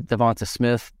Devonta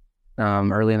Smith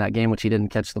early in that game, which he didn't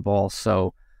catch the ball.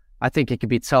 So I think it could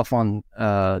be tough on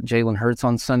Jalen Hurts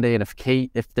on Sunday. And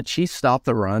if the Chiefs stop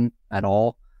the run at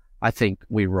all, I think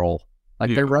we roll.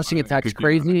 Their rushing attack's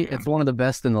crazy. It's one of the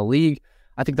best in the league.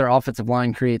 I think their offensive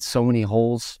line creates so many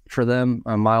holes for them.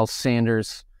 Miles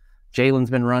Sanders, Jalen's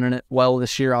been running it well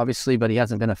this year, obviously, but he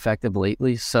hasn't been effective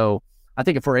lately. So I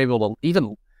think if we're able to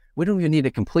we don't even need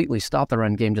to completely stop the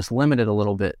run game, just limit it a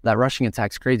little bit. That rushing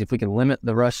attack's crazy. If we can limit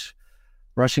the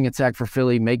rushing attack for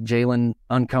Philly, make Jalen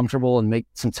uncomfortable and make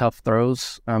some tough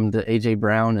throws to A.J.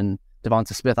 Brown and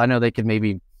Devonta Smith. I know they could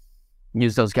maybe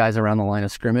use those guys around the line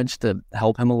of scrimmage to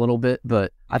help him a little bit,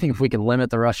 but I think if we can limit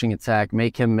the rushing attack,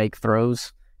 make him make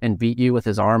throws and beat you with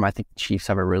his arm, I think the Chiefs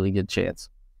have a really good chance.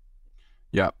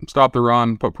 Yeah, stop the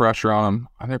run, put pressure on them.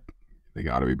 I think they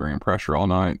got to be bringing pressure all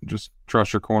night. Just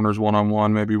trust your corners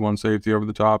one-on-one, maybe one safety over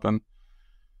the top, and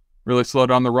really slow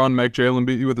down the run, make Jalen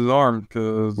beat you with his arm,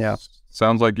 because it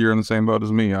sounds like you're in the same boat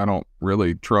as me. I don't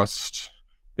really trust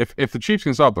 – if the Chiefs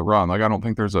can stop the run, I don't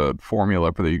think there's a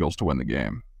formula for the Eagles to win the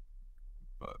game.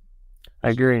 But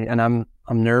I agree, and I'm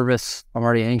nervous. I'm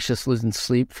already anxious, losing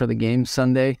sleep for the game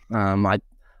Sunday.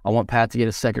 I want Pat to get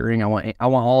a second ring. I want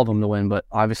all of them to win, but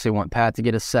obviously want Pat to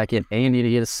get a second, Andy to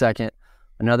get a second,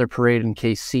 another parade in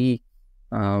KC.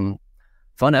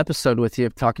 Fun episode with you,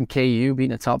 talking KU,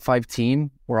 beating a top 5 team.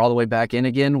 We're all the way back in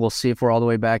again. We'll see if we're all the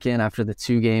way back in after the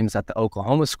 2 games at the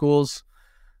Oklahoma schools.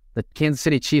 The Kansas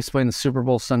City Chiefs playing the Super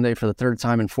Bowl Sunday for the 3rd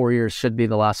time in 4 years. Should be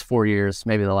the last 4 years,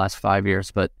 maybe the last 5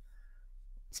 years, but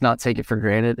let's not take it for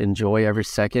granted. Enjoy every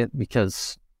second,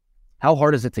 because how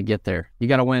hard is it to get there? You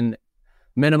got to win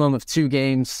minimum of 2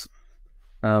 games,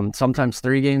 sometimes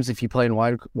 3 games if you play in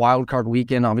wild card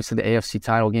weekend. Obviously, the AFC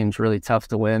title game is really tough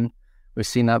to win. We've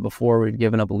seen that before. We've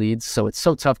given up leads, so it's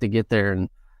so tough to get there. And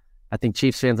I think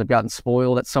Chiefs fans have gotten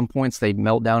spoiled at some points. They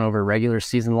melt down over regular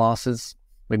season losses.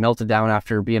 We melted down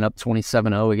after being up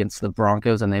 27-0 against the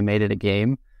Broncos, and they made it a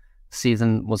game.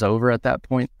 Season was over at that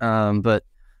point. But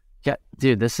yeah,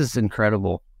 dude, this is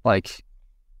incredible. We'll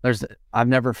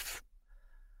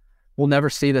never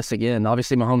see this again.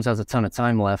 Obviously, Mahomes has a ton of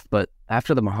time left, but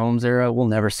after the Mahomes era, we'll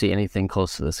never see anything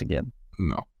close to this again.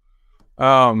 No.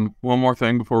 One more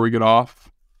thing before we get off.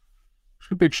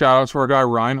 A big shout out to our guy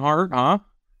Reinhardt, huh?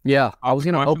 Yeah, I was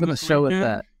going to open the show with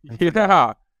that.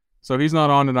 Yeah. So he's not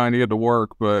on tonight. He had to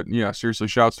work, but yeah, seriously,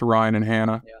 shouts to Ryan and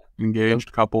Hannah. Yeah.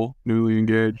 Engaged couple, newly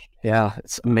engaged. Yeah,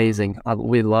 it's amazing.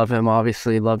 We love him,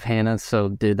 obviously. Love Hannah. So,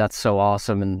 dude, that's so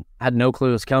awesome. And I had no clue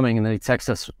it was coming. And then he texted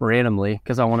us randomly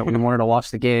because we wanted to watch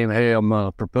the game. Hey,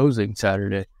 I'm proposing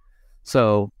Saturday.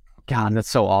 So, God, that's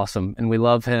so awesome. And we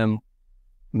love him.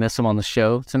 Miss him on the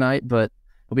show tonight, but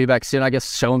we'll be back soon. I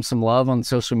guess show him some love on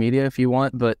social media if you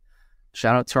want. But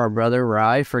shout out to our brother,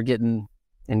 Rye, for getting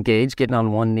engaged, getting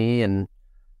on one knee and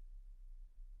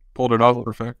pulled it off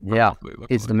perfect. Yeah,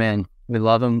 he's the man. We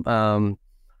love him.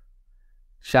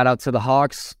 Shout out to the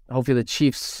Hawks. Hopefully the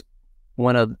Chiefs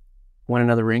win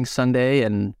another ring Sunday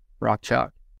and rock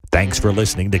chalk. Thanks for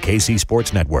listening to KC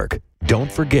Sports Network. Don't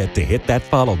forget to hit that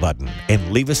follow button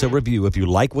and leave us a review if you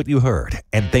like what you heard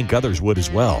and think others would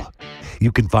as well.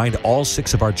 You can find all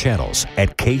 6 of our channels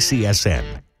at KCSN.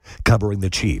 covering the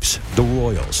Chiefs, the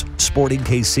Royals, Sporting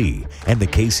KC, and the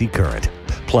KC Current,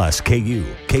 plus KU,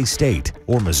 K-State,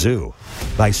 or Mizzou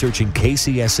by searching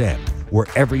KCSN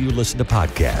wherever you listen to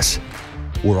podcasts.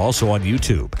 We're also on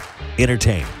YouTube.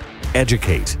 Entertain,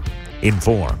 educate,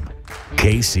 inform.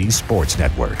 KC Sports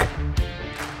Network.